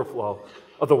the overflow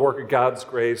of the work of God's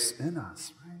grace in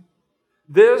us. Right?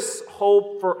 This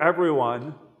hope for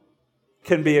everyone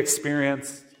can be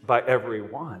experienced by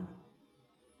everyone.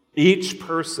 Each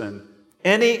person,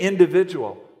 any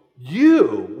individual,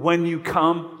 you, when you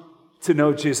come to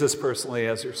know Jesus personally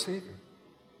as your Savior.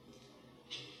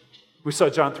 We saw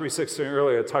John 3:16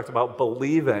 earlier. It talked about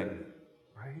believing,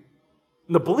 right?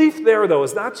 And the belief there, though,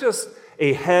 is not just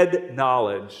a head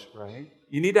knowledge, right?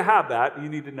 You need to have that. You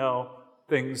need to know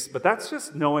things, but that's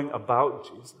just knowing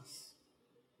about Jesus.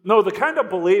 No, the kind of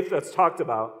belief that's talked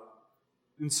about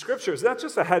in Scripture is not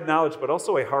just a head knowledge, but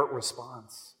also a heart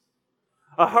response.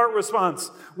 A heart response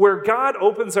where God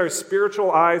opens our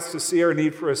spiritual eyes to see our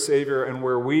need for a Savior and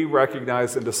where we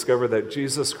recognize and discover that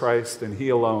Jesus Christ and He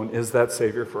alone is that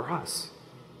Savior for us.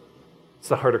 It's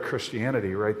the heart of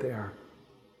Christianity right there.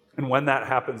 And when that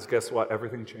happens, guess what?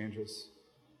 Everything changes.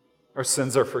 Our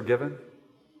sins are forgiven.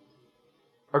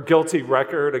 Our guilty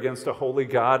record against a holy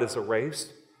God is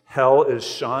erased. Hell is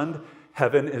shunned.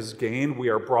 Heaven is gained. We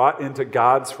are brought into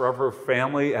God's forever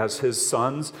family as His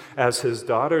sons, as His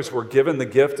daughters. We're given the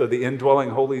gift of the indwelling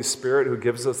Holy Spirit who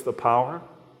gives us the power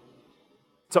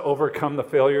to overcome the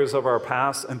failures of our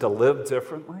past and to live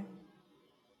differently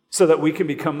so that we can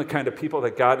become the kind of people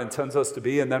that God intends us to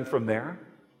be. And then from there,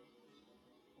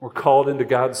 we're called into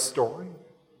God's story.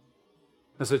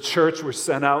 As a church, we're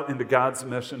sent out into God's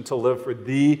mission to live for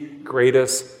the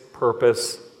greatest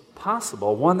purpose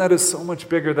possible, one that is so much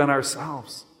bigger than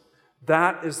ourselves.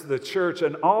 That is the church,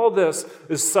 and all this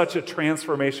is such a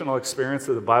transformational experience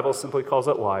that the Bible simply calls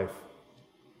it life.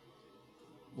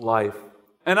 Life.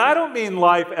 And I don't mean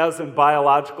life as in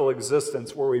biological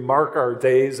existence where we mark our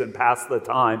days and pass the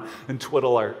time and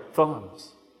twiddle our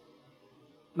thumbs.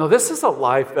 No, this is a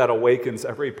life that awakens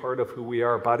every part of who we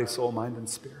are, body, soul, mind, and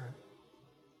spirit.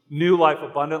 New life,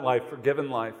 abundant life, forgiven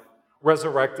life,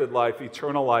 resurrected life,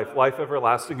 eternal life, life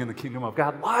everlasting in the kingdom of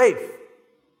God. Life!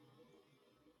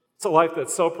 It's a life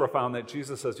that's so profound that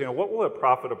Jesus says, what will it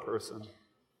profit a person?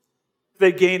 If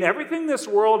they gain everything this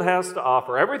world has to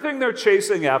offer, everything they're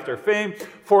chasing after, fame,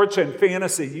 fortune,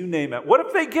 fantasy, you name it. What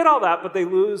if they get all that, but they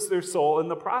lose their soul in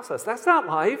the process? That's not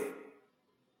life.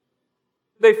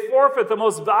 They forfeit the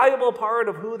most valuable part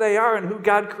of who they are and who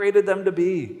God created them to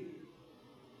be.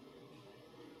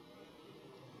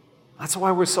 That's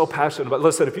why we're so passionate about it.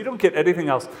 Listen, if you don't get anything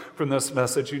else from this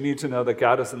message, you need to know that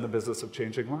God is in the business of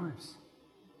changing lives.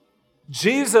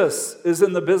 Jesus is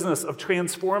in the business of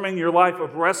transforming your life,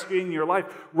 of rescuing your life,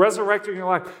 resurrecting your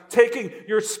life, taking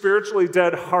your spiritually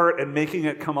dead heart and making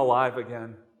it come alive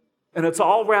again. And it's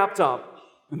all wrapped up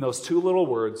in those two little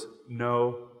words,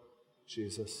 know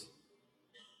Jesus.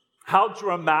 How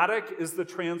dramatic is the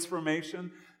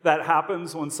transformation that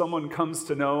happens when someone comes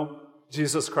to know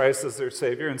Jesus Christ as their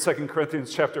Savior? In 2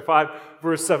 Corinthians chapter 5,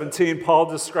 verse 17, Paul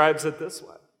describes it this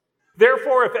way.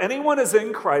 Therefore, if anyone is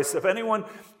in Christ, if anyone,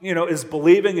 is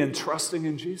believing and trusting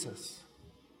in Jesus,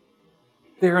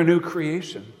 they are a new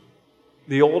creation.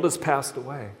 The old has passed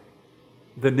away.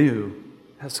 The new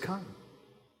has come.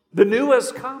 The new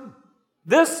has come.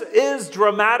 This is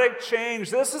dramatic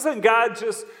change. This isn't God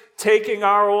just taking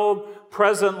our old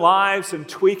present lives and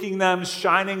tweaking them,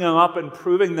 shining them up, and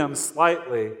improving them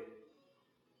slightly.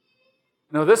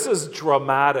 No, this is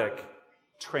dramatic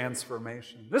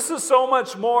transformation. This is so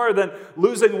much more than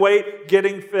losing weight,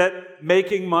 getting fit,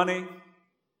 making money,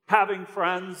 having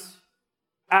friends,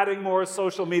 adding more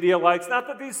social media likes. Not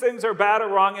that these things are bad or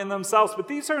wrong in themselves, but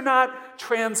these are not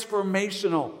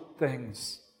transformational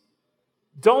things.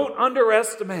 Don't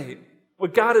underestimate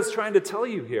what God is trying to tell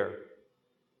you here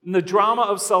in the drama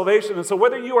of salvation. And so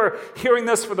whether you are hearing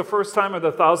this for the first time or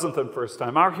the 1,000th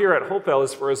time, our here at Hopevale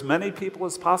is for as many people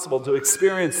as possible to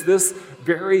experience this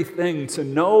very thing, to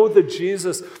know the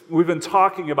Jesus we've been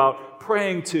talking about,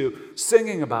 praying to,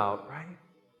 singing about, right?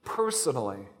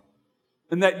 Personally.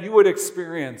 And that you would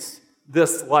experience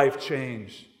this life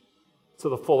change to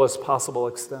the fullest possible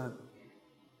extent.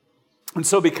 And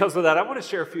so because of that, I want to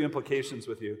share a few implications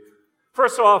with you.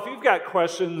 First of all, if you've got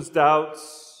questions,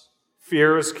 doubts,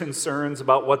 fears, concerns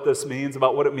about what this means,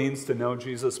 about what it means to know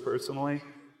Jesus personally,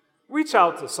 reach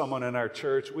out to someone in our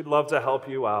church. We'd love to help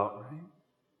you out, right?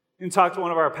 You can talk to one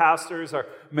of our pastors, our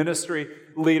ministry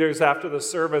leaders after the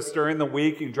service during the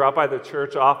week. You can drop by the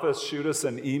church office, shoot us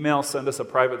an email, send us a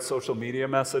private social media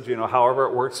message, however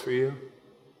it works for you.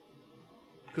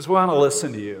 Because we want to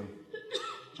listen to you.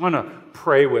 We want to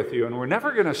pray with you. And we're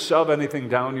never going to shove anything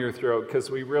down your throat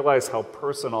because we realize how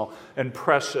personal and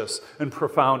precious and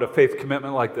profound a faith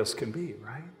commitment like this can be,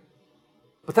 right?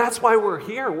 But that's why we're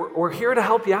here. We're here to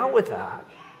help you out with that.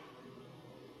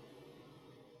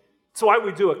 That's why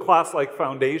we do a class like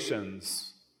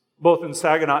Foundations, both in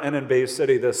Saginaw and in Bay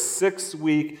City, this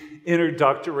 6-week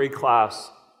introductory class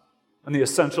on the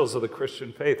essentials of the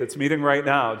Christian faith. It's meeting right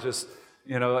now, just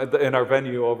in our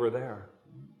venue over there.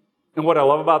 And what I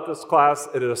love about this class,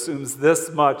 it assumes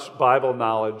this much Bible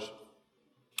knowledge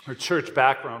or church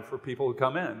background for people who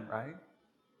come in, right?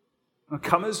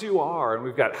 Come as you are, and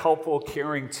we've got helpful,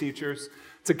 caring teachers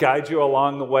to guide you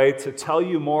along the way, to tell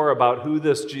you more about who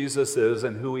this Jesus is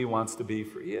and who he wants to be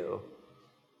for you.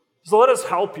 So let us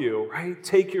help you, right?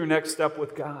 Take your next step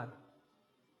with God.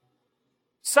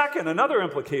 Second, another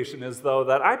implication is, though,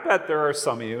 that I bet there are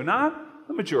some of you, not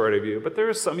the majority of you, but there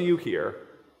are some of you here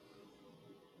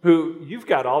who you've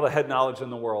got all the head knowledge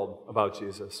in the world about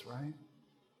Jesus, right?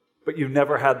 But you've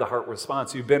never had the heart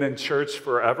response. You've been in church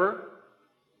forever,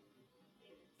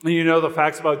 and you know the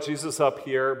facts about Jesus up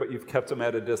here, but you've kept him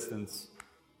at a distance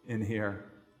in here.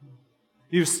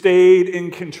 You've stayed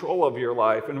in control of your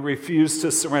life and refused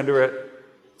to surrender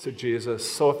it to Jesus.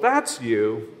 So if that's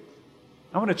you,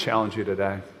 I want to challenge you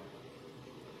today.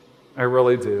 I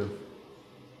really do.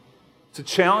 To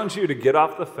challenge you to get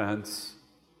off the fence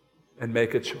and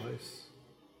make a choice.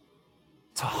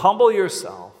 To humble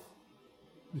yourself,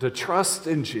 to trust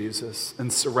in Jesus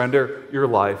and surrender your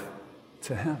life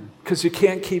to him, because you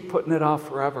can't keep putting it off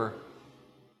forever.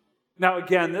 Now,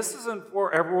 again, this isn't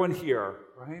for everyone here,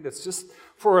 right? It's just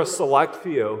for a select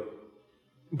few,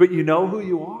 but you know who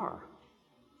you are.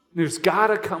 There's got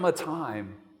to come a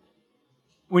time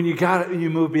when you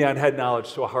move beyond head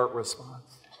knowledge to a heart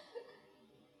response.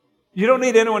 You don't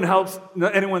need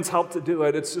anyone's help to do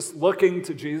it. It's just looking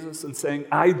to Jesus and saying,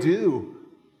 I do,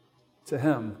 to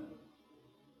him.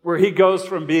 Where he goes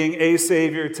from being a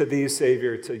Savior to the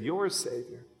Savior to your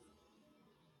Savior.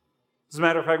 As a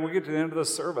matter of fact, when we get to the end of the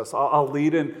service, I'll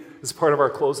lead in, as part of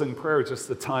our closing prayer, just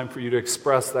the time for you to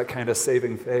express that kind of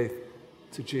saving faith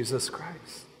to Jesus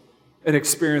Christ and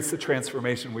experience the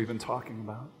transformation we've been talking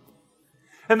about.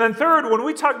 And then third, when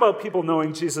we talk about people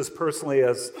knowing Jesus personally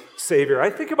as Savior, I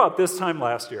think about this time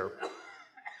last year.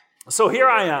 So here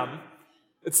I am.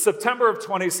 It's September of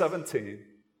 2017.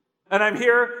 And I'm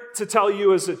here to tell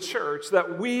you as a church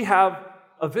that we have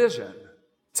a vision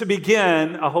to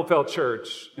begin a Hopevale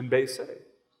church in Bay City.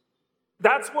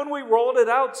 That's when we rolled it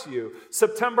out to you,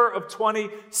 September of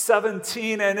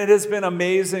 2017, and it has been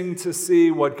amazing to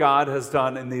see what God has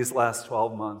done in these last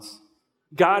 12 months.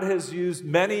 God has used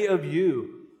many of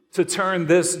you to turn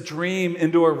this dream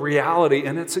into a reality,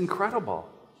 and it's incredible.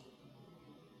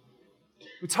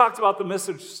 We talked about the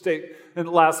message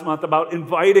statement last month about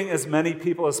inviting as many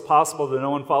people as possible to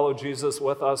know and follow Jesus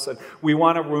with us, and we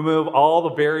want to remove all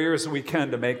the barriers we can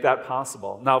to make that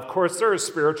possible. Now, of course, there are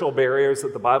spiritual barriers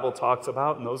that the Bible talks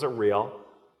about, and those are real.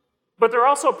 But there are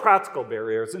also practical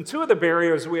barriers, and two of the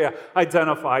barriers we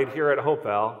identified here at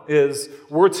Hopevale is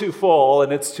we're too full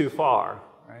and it's too far,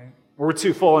 right? We're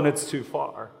too full and it's too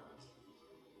far.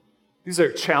 These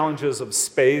are challenges of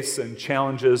space and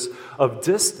challenges of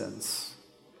distance.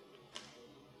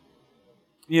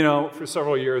 For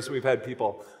several years, we've had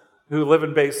people who live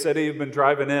in Bay City who've been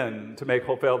driving in to make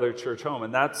Hopevale their church home,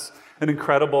 and that's an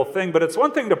incredible thing. But it's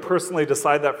one thing to personally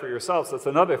decide that for yourselves. It's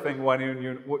another thing when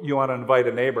you want to invite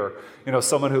a neighbor,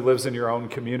 someone who lives in your own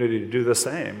community to do the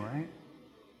same, right?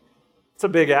 It's a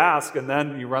big ask, and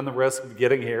then you run the risk of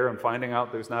getting here and finding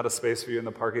out there's not a space for you in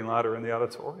the parking lot or in the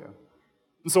auditorium.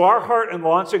 And so our heart in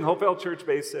launching Hopevale Church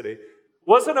Bay City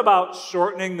wasn't about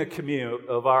shortening the commute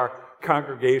of our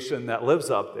congregation that lives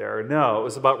up there. No, it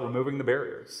was about removing the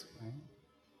barriers, right?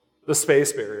 The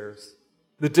space barriers,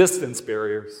 the distance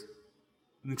barriers,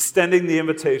 and extending the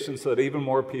invitation so that even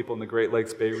more people in the Great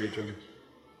Lakes Bay region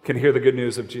can hear the good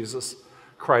news of Jesus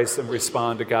Christ and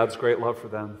respond to God's great love for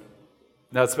them.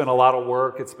 Now, it's been a lot of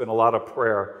work. It's been a lot of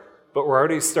prayer. But we're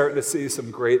already starting to see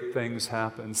some great things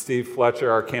happen. Steve Fletcher,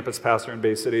 our campus pastor in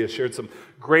Bay City, has shared some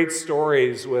great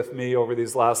stories with me over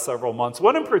these last several months.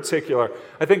 One in particular,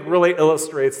 I think, really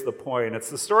illustrates the point. It's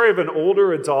the story of an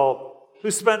older adult who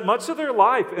spent much of their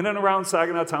life in and around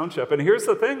Saginaw Township. And here's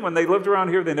the thing, when they lived around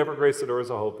here, they never graced the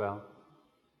doors of Hopevale.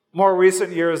 More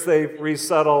recent years, they've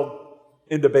resettled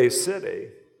into Bay City.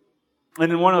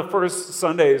 And in one of the first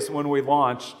Sundays when we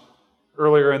launched,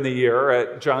 earlier in the year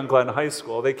at John Glenn High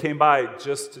School. They came by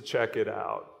just to check it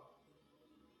out.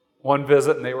 One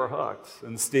visit and they were hooked.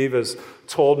 And Steve has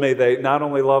told me they not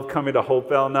only love coming to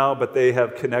Hopevale now, but they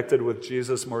have connected with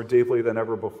Jesus more deeply than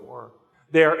ever before.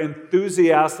 They are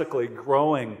enthusiastically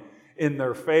growing in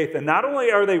their faith. And not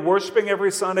only are they worshiping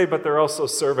every Sunday, but they're also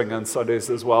serving on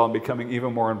Sundays as well and becoming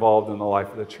even more involved in the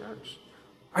life of the church.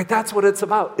 Right? That's what it's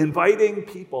about, inviting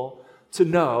people to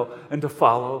know and to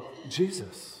follow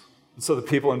Jesus. And so the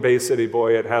people in Bay City,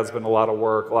 boy, it has been a lot of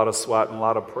work, a lot of sweat, and a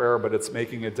lot of prayer, but it's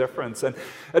making a difference. And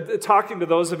talking to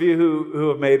those of you who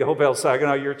have made Hopevale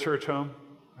Saginaw your church home,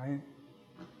 right?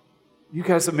 You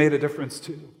guys have made a difference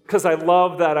too. Because I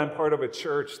love that I'm part of a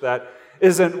church that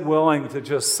isn't willing to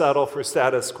just settle for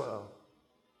status quo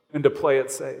and to play it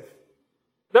safe.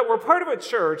 That we're part of a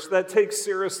church that takes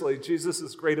seriously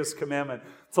Jesus' greatest commandment,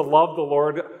 to love the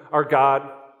Lord our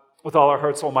God with all our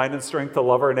heart, soul, mind, and strength, to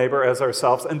love our neighbor as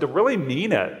ourselves, and to really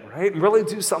mean it, right? And really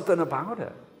do something about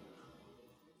it.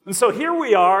 And so here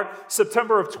we are,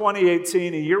 September of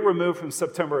 2018, a year removed from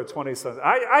September of 2017.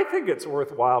 I think it's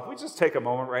worthwhile if we just take a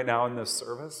moment right now in this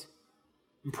service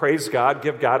and praise God,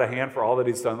 give God a hand for all that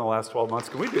He's done in the last 12 months.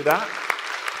 Can we do that?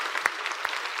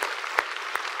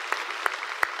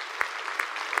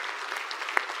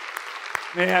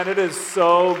 Man, it is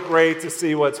so great to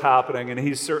see what's happening, and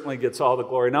He certainly gets all the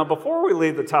glory. Now, before we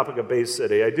leave the topic of Bay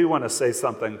City, I do want to say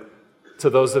something to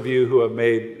those of you who have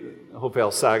made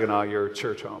Hopevale Saginaw your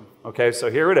church home. Okay,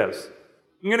 so here it is.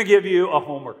 I'm going to give you a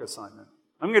homework assignment.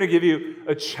 I'm going to give you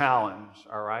a challenge,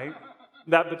 all right?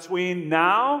 That between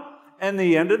now and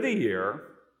the end of the year,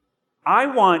 I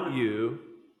want you,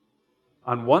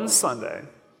 on one Sunday,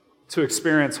 to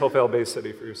experience Hopevale Bay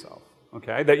City for yourself.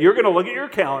 Okay, that you're going to look at your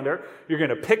calendar, you're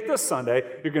going to pick this Sunday,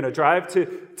 you're going to drive to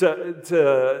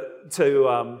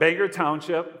Bangor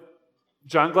Township,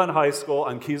 John Glenn High School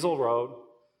on Kiesel Road,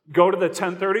 go to the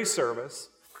 10:30 service,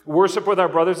 worship with our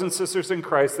brothers and sisters in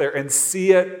Christ there, and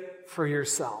see it for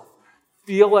yourself.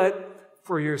 Feel it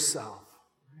for yourself.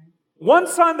 One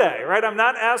Sunday, right? I'm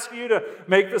not asking you to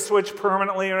make the switch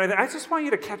permanently or anything. I just want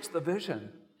you to catch the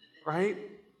vision, right?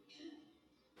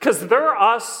 Because they're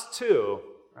us too,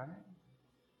 right?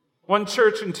 One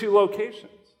church in two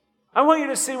locations. I want you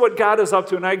to see what God is up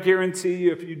to, and I guarantee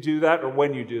you if you do that, or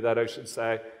when you do that, I should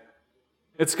say,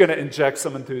 it's going to inject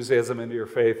some enthusiasm into your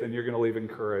faith, and you're going to leave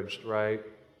encouraged, right?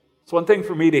 It's one thing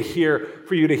for you to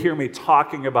hear me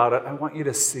talking about it. I want you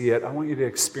to see it. I want you to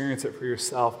experience it for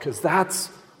yourself, because that's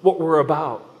what we're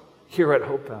about here at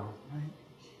Hopevale, right?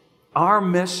 Our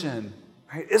mission,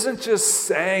 right, isn't just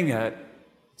saying it,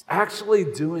 it's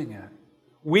actually doing it.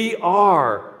 We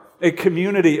are a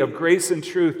community of grace and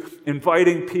truth,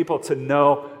 inviting people to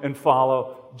know and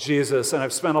follow Jesus. And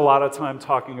I've spent a lot of time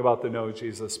talking about the know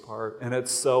Jesus part, and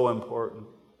it's so important.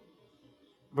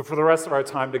 But for the rest of our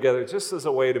time together, just as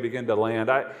a way to begin to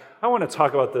land, I want to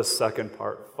talk about this second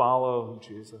part, follow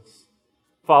Jesus.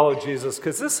 Follow Jesus,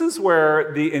 because this is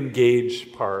where the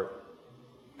engage part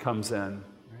comes in.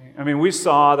 Right? I mean, we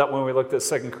saw that when we looked at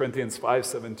 2 Corinthians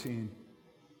 5:17.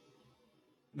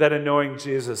 That in knowing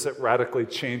Jesus, it radically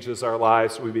changes our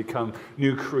lives. We become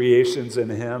new creations in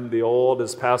Him. The old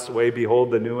has passed away.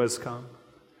 Behold, the new has come.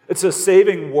 It's a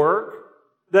saving work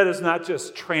that is not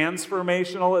just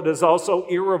transformational. It is also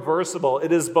irreversible.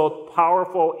 It is both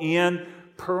powerful and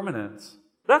permanent.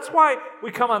 That's why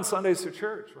we come on Sundays to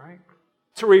church, right?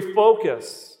 To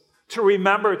refocus, to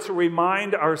remember, to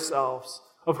remind ourselves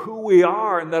of who we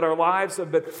are and that our lives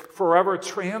have been forever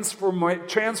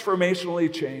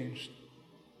transformationally changed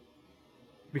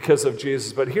because of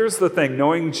Jesus. But here's the thing,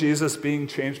 knowing Jesus, being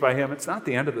changed by Him, it's not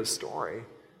the end of the story.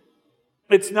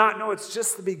 It's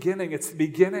just the beginning. It's the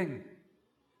beginning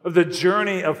of the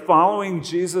journey of following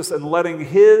Jesus and letting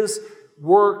His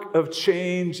work of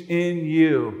change in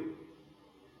you,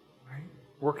 right,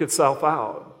 work itself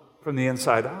out from the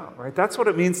inside out, right? That's what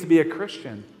it means to be a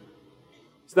Christian.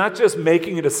 It's not just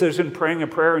making a decision, praying a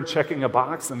prayer, and checking a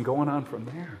box and going on from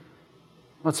there.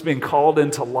 It's being called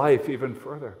into life even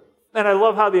further. And I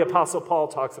love how the Apostle Paul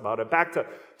talks about it. Back to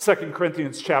 2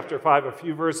 Corinthians chapter 5, a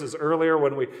few verses earlier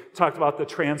when we talked about the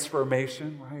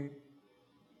transformation, right?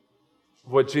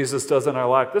 What Jesus does in our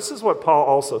life. This is what Paul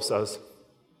also says.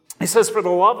 He says, for the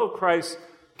love of Christ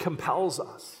compels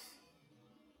us.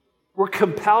 We're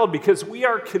compelled because we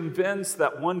are convinced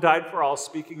that one died for all,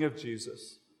 speaking of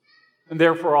Jesus, and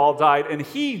therefore all died. And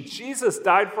Jesus,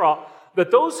 died for all,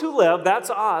 that those who live, that's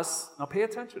us. Now pay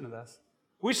attention to this.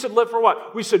 We should live for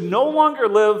what? We should no longer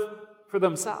live for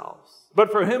themselves, but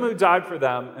for Him who died for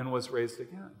them and was raised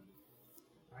again.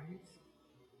 Right?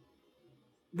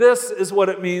 This is what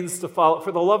it means to follow.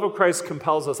 For the love of Christ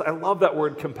compels us. I love that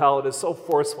word compel. It is so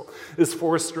forceful. It's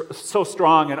so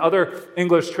strong. And other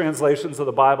English translations of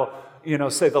the Bible,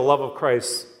 say the love of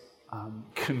Christ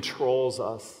controls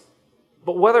us.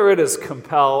 But whether it is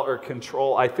compel or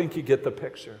control, I think you get the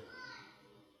picture.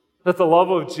 That the love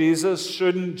of Jesus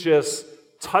shouldn't just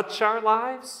touch our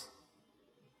lives,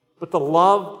 but the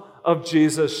love of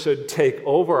Jesus should take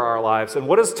over our lives. And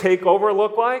what does take over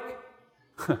look like?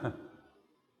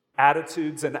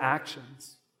 Attitudes and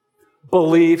actions,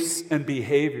 beliefs and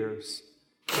behaviors,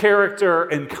 character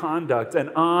and conduct, and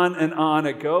on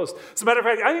it goes. As a matter of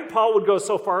fact, I think Paul would go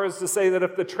so far as to say that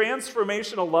if the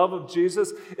transformational love of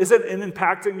Jesus isn't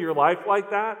impacting your life like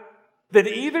that, then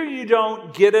either you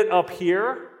don't get it up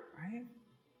here, right?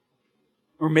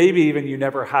 Or maybe even you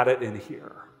never had it in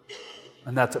here.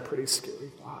 And that's a pretty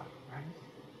scary thought, right?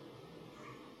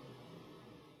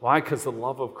 Why? Because the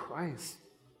love of Christ.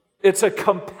 It's a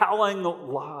compelling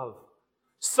love.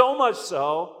 So much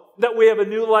so that we have a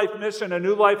new life mission, a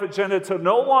new life agenda to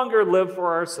no longer live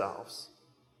for ourselves,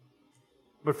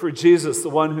 but for Jesus, the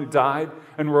one who died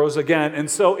and rose again. And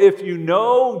so if you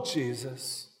know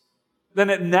Jesus,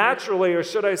 then it naturally, or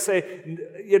should I say,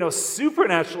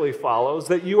 supernaturally follows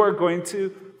that you are going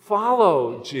to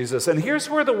follow Jesus. And here's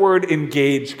where the word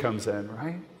engage comes in,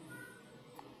 right?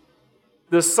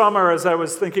 This summer, as I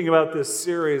was thinking about this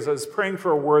series, I was praying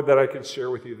for a word that I could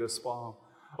share with you this fall.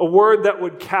 A word that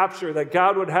would capture, that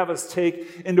God would have us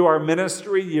take into our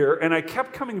ministry year. And I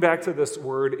kept coming back to this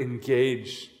word,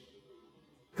 engage,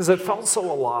 because it felt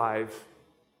so alive.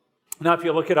 Now, if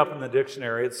you look it up in the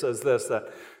dictionary, it says this,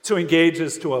 that to engage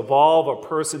is to involve a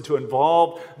person, to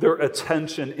involve their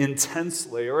attention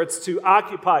intensely, or it's to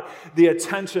occupy the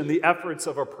attention, the efforts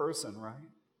of a person, right?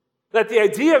 That the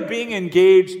idea of being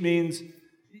engaged means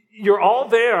you're all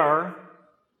there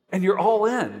and you're all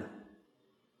in.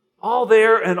 All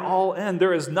there and all in.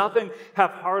 There is nothing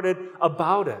half-hearted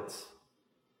about it.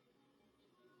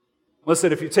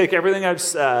 Listen, if you take everything I've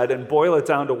said and boil it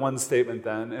down to one statement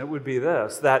then, it would be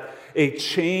this, that a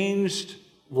changed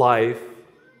life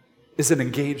is an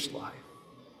engaged life.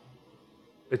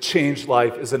 A changed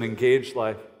life is an engaged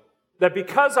life. That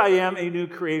because I am a new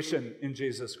creation in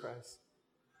Jesus Christ,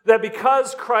 that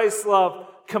because Christ's love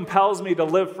compels me to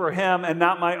live for Him and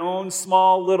not my own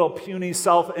small, little, puny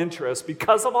self-interest,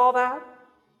 because of all that,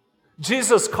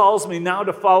 Jesus calls me now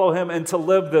to follow Him and to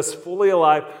live this fully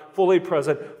alive, fully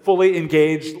present, fully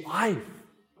engaged life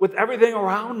with everything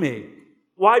around me.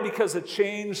 Why? Because a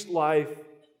changed life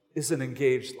is an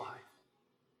engaged life.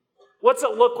 What's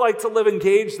it look like to live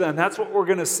engaged then? That's what we're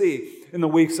going to see in the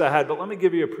weeks ahead. But let me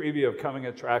give you a preview of coming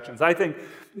attractions. I think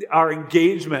our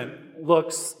engagement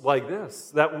looks like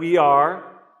this, that we are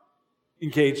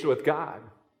engaged with God,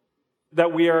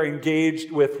 that we are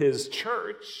engaged with His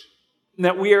church, and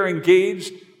that we are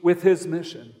engaged with His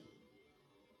mission.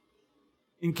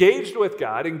 Engaged with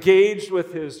God, engaged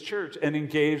with His church, and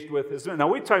engaged with His mission. Now,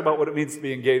 we talk about what it means to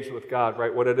be engaged with God,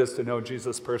 right? What it is to know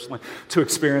Jesus personally, to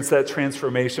experience that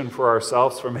transformation for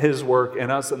ourselves from His work in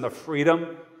us and the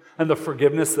freedom and the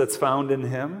forgiveness that's found in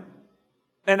Him.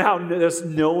 And how this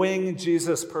knowing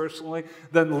Jesus personally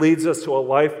then leads us to a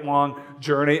lifelong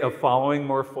journey of following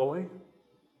more fully.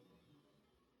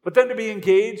 But then to be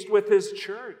engaged with His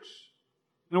church.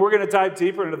 And we're going to dive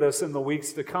deeper into this in the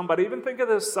weeks to come. But even think of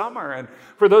this summer. And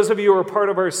for those of you who are part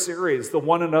of our series, the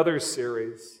One Another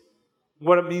series,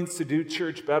 what it means to do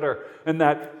church better. And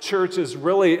that church is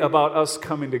really about us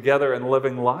coming together and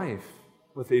living life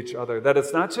with each other. That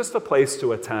it's not just a place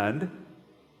to attend,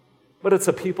 but it's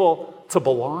a people to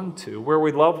belong to, where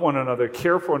we love one another,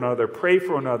 care for one another, pray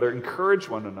for one another, encourage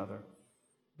one another.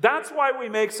 That's why we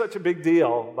make such a big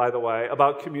deal, by the way,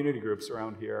 about community groups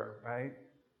around here, right?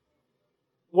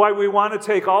 Why we want to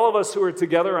take all of us who are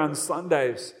together on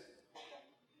Sundays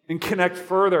and connect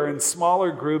further in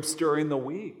smaller groups during the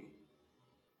week,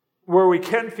 where we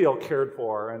can feel cared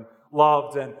for and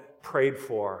loved and prayed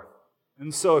for.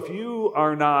 And so if you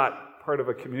are not part of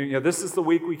a community, this is the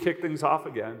week we kick things off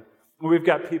again. We've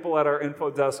got people at our info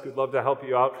desk who'd love to help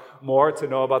you out more, to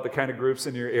know about the kind of groups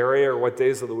in your area or what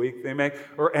days of the week they make,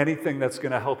 or anything that's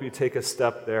going to help you take a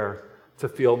step there to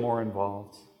feel more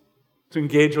involved, to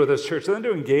engage with His church, and then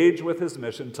to engage with His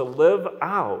mission, to live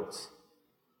out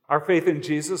our faith in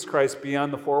Jesus Christ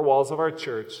beyond the four walls of our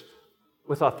church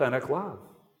with authentic love.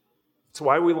 It's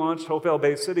why we launched Hopevale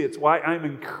Bay City. It's why I'm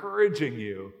encouraging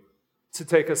you to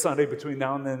take a Sunday between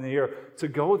now and then in the year to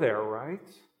go there, right?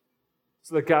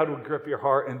 So that God would grip your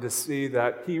heart and to see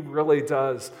that He really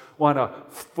does want to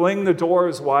fling the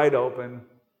doors wide open,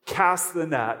 cast the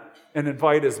net, and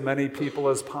invite as many people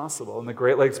as possible in the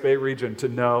Great Lakes Bay region to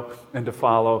know and to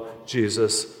follow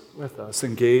Jesus with us.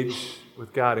 Engage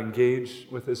with God, engage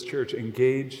with his church,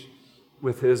 engage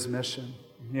with his mission.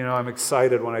 You know, I'm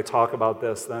excited when I talk about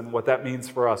this, then what that means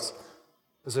for us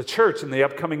as a church in the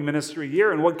upcoming ministry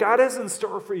year and what God has in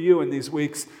store for you in these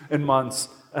weeks and months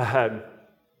ahead.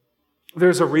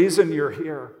 There's a reason you're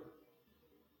here.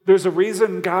 There's a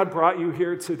reason God brought you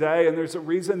here today, and there's a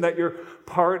reason that you're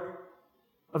part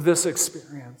of this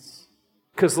experience.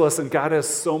 Because listen, God has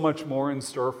so much more in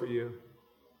store for you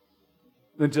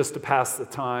than just to pass the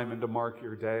time and to mark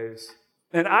your days.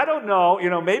 And I don't know,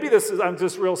 maybe I'm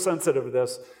just real sensitive to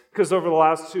this, because over the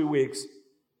last 2 weeks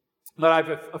that I've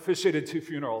officiated 2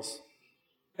 funerals.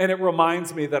 And it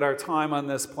reminds me that our time on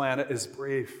this planet is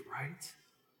brief, right?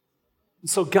 And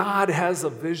so God has a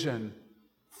vision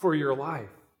for your life.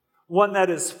 One that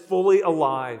is fully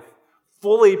alive,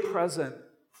 fully present,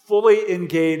 fully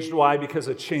engaged. Why? Because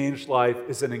a changed life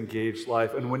is an engaged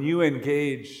life. And when you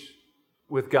engage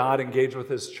with God, engage with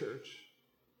his church,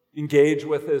 engage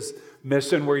with his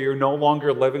mission where you're no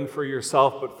longer living for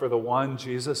yourself, but for the one,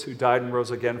 Jesus, who died and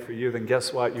rose again for you, then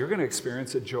guess what? You're going to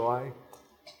experience a joy.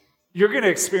 You're going to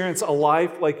experience a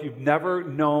life like you've never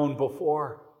known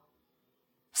before.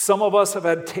 Some of us have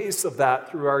had tastes of that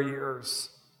through our years,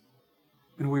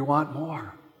 and we want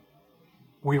more.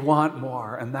 We want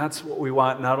more, and that's what we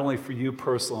want, not only for you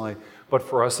personally, but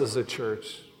for us as a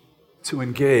church, to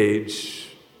engage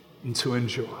and to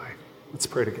enjoy. Let's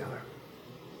pray together.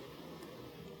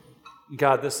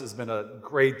 God, this has been a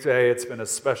great day. It's been a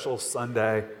special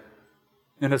Sunday.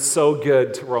 And it's so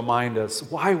good to remind us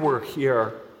why we're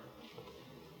here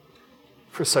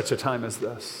for such a time as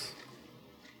this.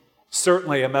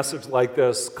 Certainly, a message like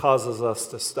this causes us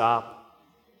to stop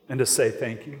and to say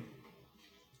thank you.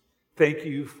 Thank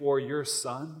you for your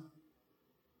Son,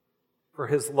 for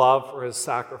his love, for his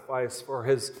sacrifice, for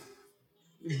his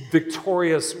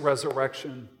victorious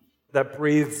resurrection that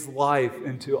breathes life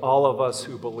into all of us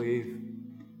who believe,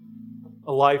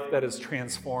 a life that is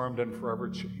transformed and forever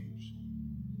changed.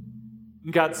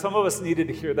 And God, some of us needed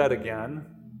to hear that again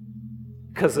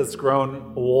because it's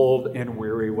grown old and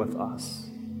weary with us.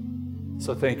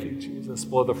 So thank you, Jesus.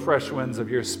 Blow the fresh winds of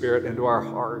your Spirit into our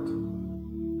heart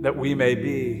that we may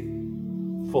be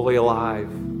fully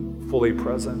alive, fully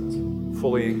present,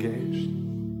 fully engaged.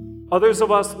 Others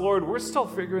of us, Lord, we're still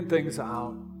figuring things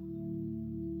out.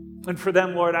 And for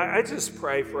them, Lord, I just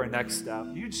pray for a next step.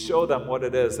 You'd show them what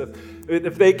it is.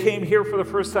 If they came here for the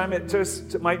first time,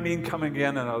 it might mean coming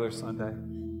again another Sunday.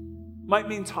 It might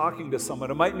mean talking to someone.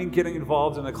 It might mean getting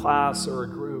involved in a class or a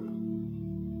group.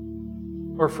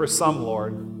 Or for some,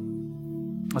 Lord,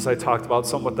 as I talked about,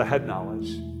 some with the head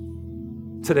knowledge,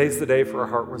 today's the day for a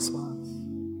heart response.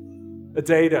 A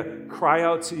day to cry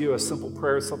out to you a simple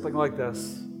prayer, something like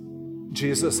this: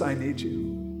 Jesus, I need you.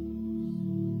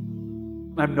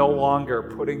 I'm no longer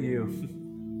putting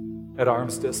you at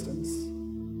arm's distance,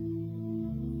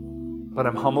 but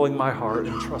I'm humbling my heart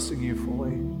and trusting you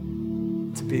fully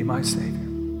to be my Savior,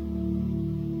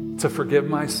 to forgive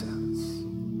my sins,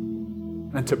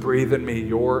 and to breathe in me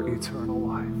your eternal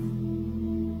life.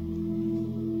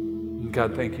 And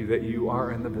God, thank you that you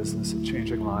are in the business of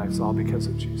changing lives, all because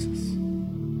of Jesus.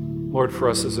 Lord, for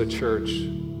us as a church,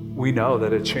 we know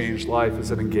that a changed life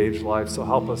is an engaged life, so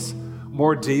help us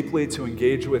more deeply to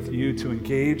engage with you, to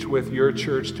engage with your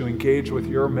church, to engage with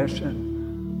your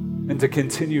mission, and to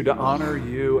continue to honor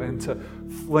you and to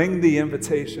fling the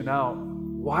invitation out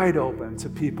wide open to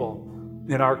people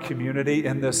in our community,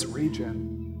 in this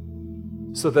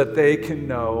region, so that they can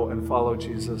know and follow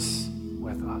Jesus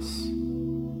with us.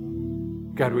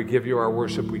 God, we give you our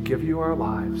worship. We give you our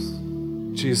lives.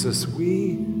 Jesus,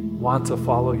 we want to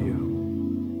follow you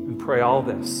and pray all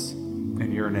this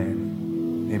in your name.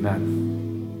 Amen.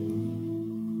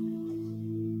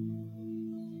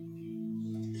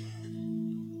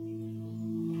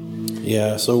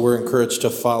 Yeah, so we're encouraged to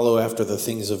follow after the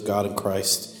things of God and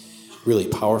Christ really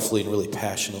powerfully and really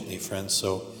passionately, friends.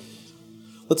 So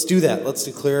let's do that. Let's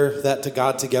declare that to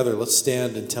God together. Let's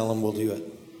stand and tell him we'll do it.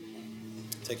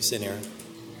 Take us in, Aaron.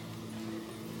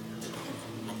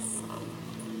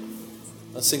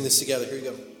 Let's sing this together. Here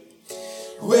you go.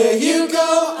 Where you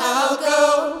go, I'll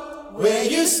go. Where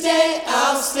you stay,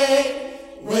 I'll stay.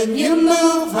 When you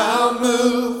move, I'll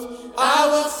move. I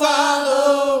will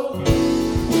follow.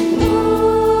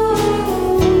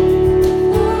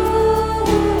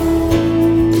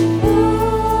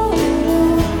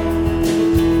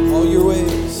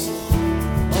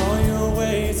 All your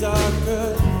ways are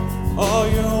good. All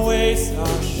your ways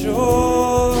are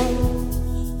sure.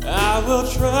 I will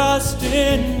trust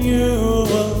in you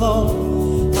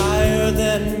alone. I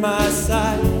my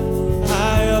sight,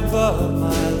 high above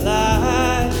my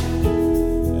life.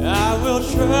 I will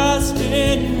trust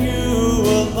in you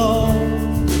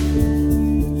alone,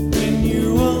 in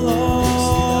you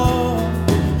alone.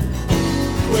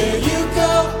 Where you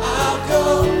go, I'll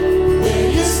go.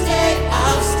 Where you stay,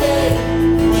 I'll stay.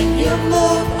 When you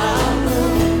move, I'll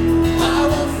move. I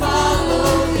will follow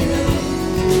you.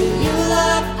 Who you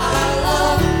love, I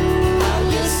love. How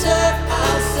you serve,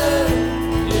 I'll serve.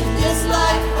 If this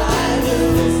life I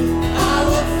lose, I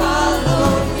will follow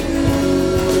you.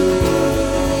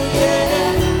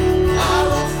 Yeah, I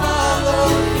will follow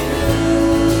you.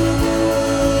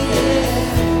 Yeah.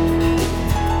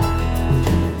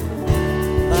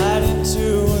 Light into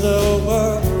the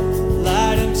world,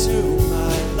 light into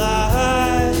my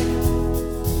life.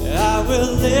 I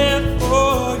will live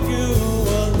for you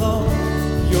alone.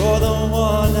 You're the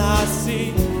one I see,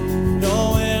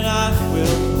 knowing I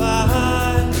will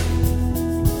find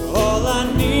all I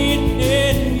need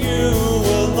in you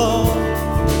alone.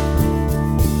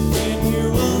 In you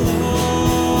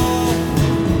alone.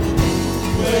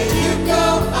 Where you go,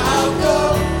 I'll go.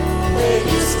 Where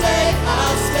you stay,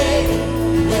 I'll stay.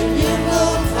 When you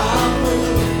move, I'll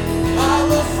move. I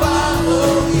will follow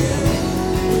you.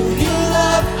 Who you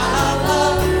love, I'll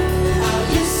love. How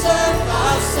you serve,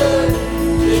 I'll serve.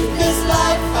 If this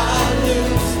life I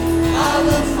lose, I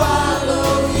will follow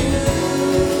you.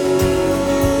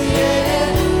 Yeah,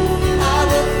 I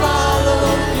will follow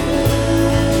you.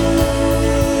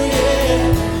 Yeah.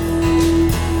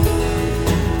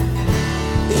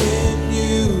 In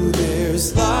you there's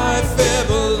life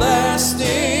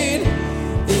everlasting.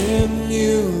 In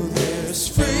you there's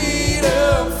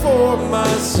freedom for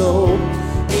my soul.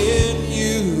 In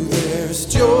you there's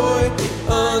joy,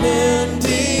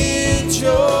 unending joy.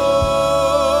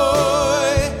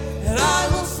 And I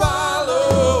will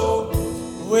follow.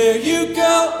 Where you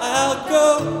go, I'll go.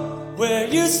 Where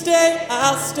you stay,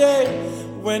 I'll stay.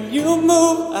 When you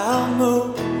move, I'll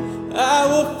move. I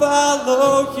will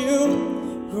follow you.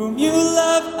 Whom you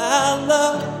love, I'll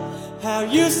love. How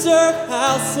you serve,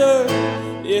 I'll serve.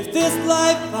 If this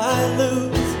life I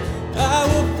lose, I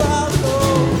will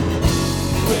follow.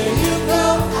 Where you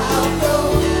go, I'll go.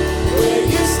 Where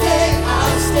you stay,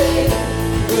 I'll stay.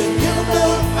 When you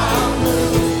move, I'll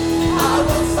move. I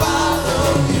will follow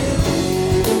you.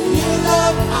 Whom you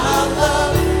love, I'll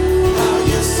love. How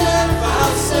you serve,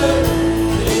 I'll serve.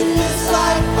 If this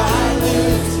life I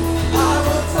lose, I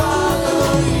will follow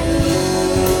you.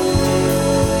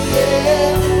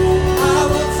 Yeah, I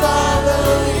will follow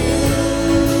you.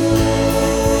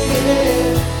 Yeah,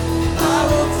 I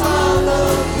will follow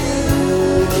you.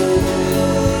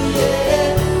 Yeah,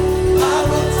 I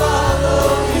will follow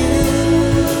you.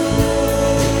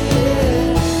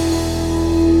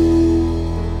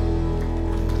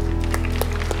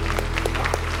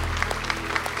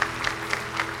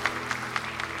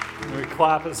 We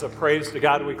clap as a praise to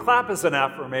God. We clap as an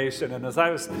affirmation. And as I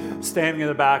was standing in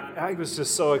the back, I was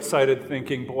just so excited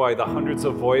thinking, boy, the hundreds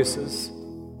of voices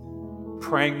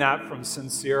praying that from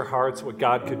sincere hearts, what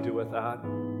God could do with that.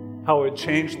 How it would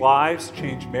change lives,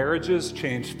 change marriages,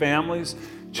 change families,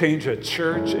 change a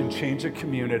church, and change a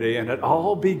community. And it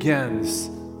all begins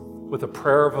with a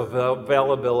prayer of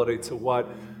availability to what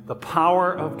the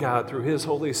power of God through His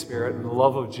Holy Spirit and the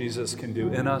love of Jesus can do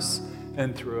in us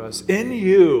and through us. In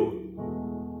you,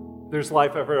 there's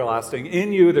life everlasting.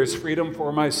 In you, there's freedom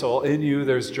for my soul. In you,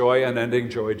 there's joy, unending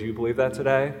joy. Do you believe that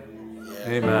today? Yeah.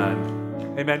 Amen.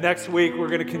 Amen. Next week, we're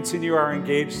going to continue our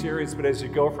Engage series, but as you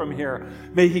go from here,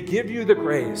 may He give you the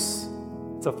grace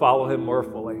to follow Him more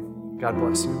fully. God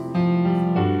bless you.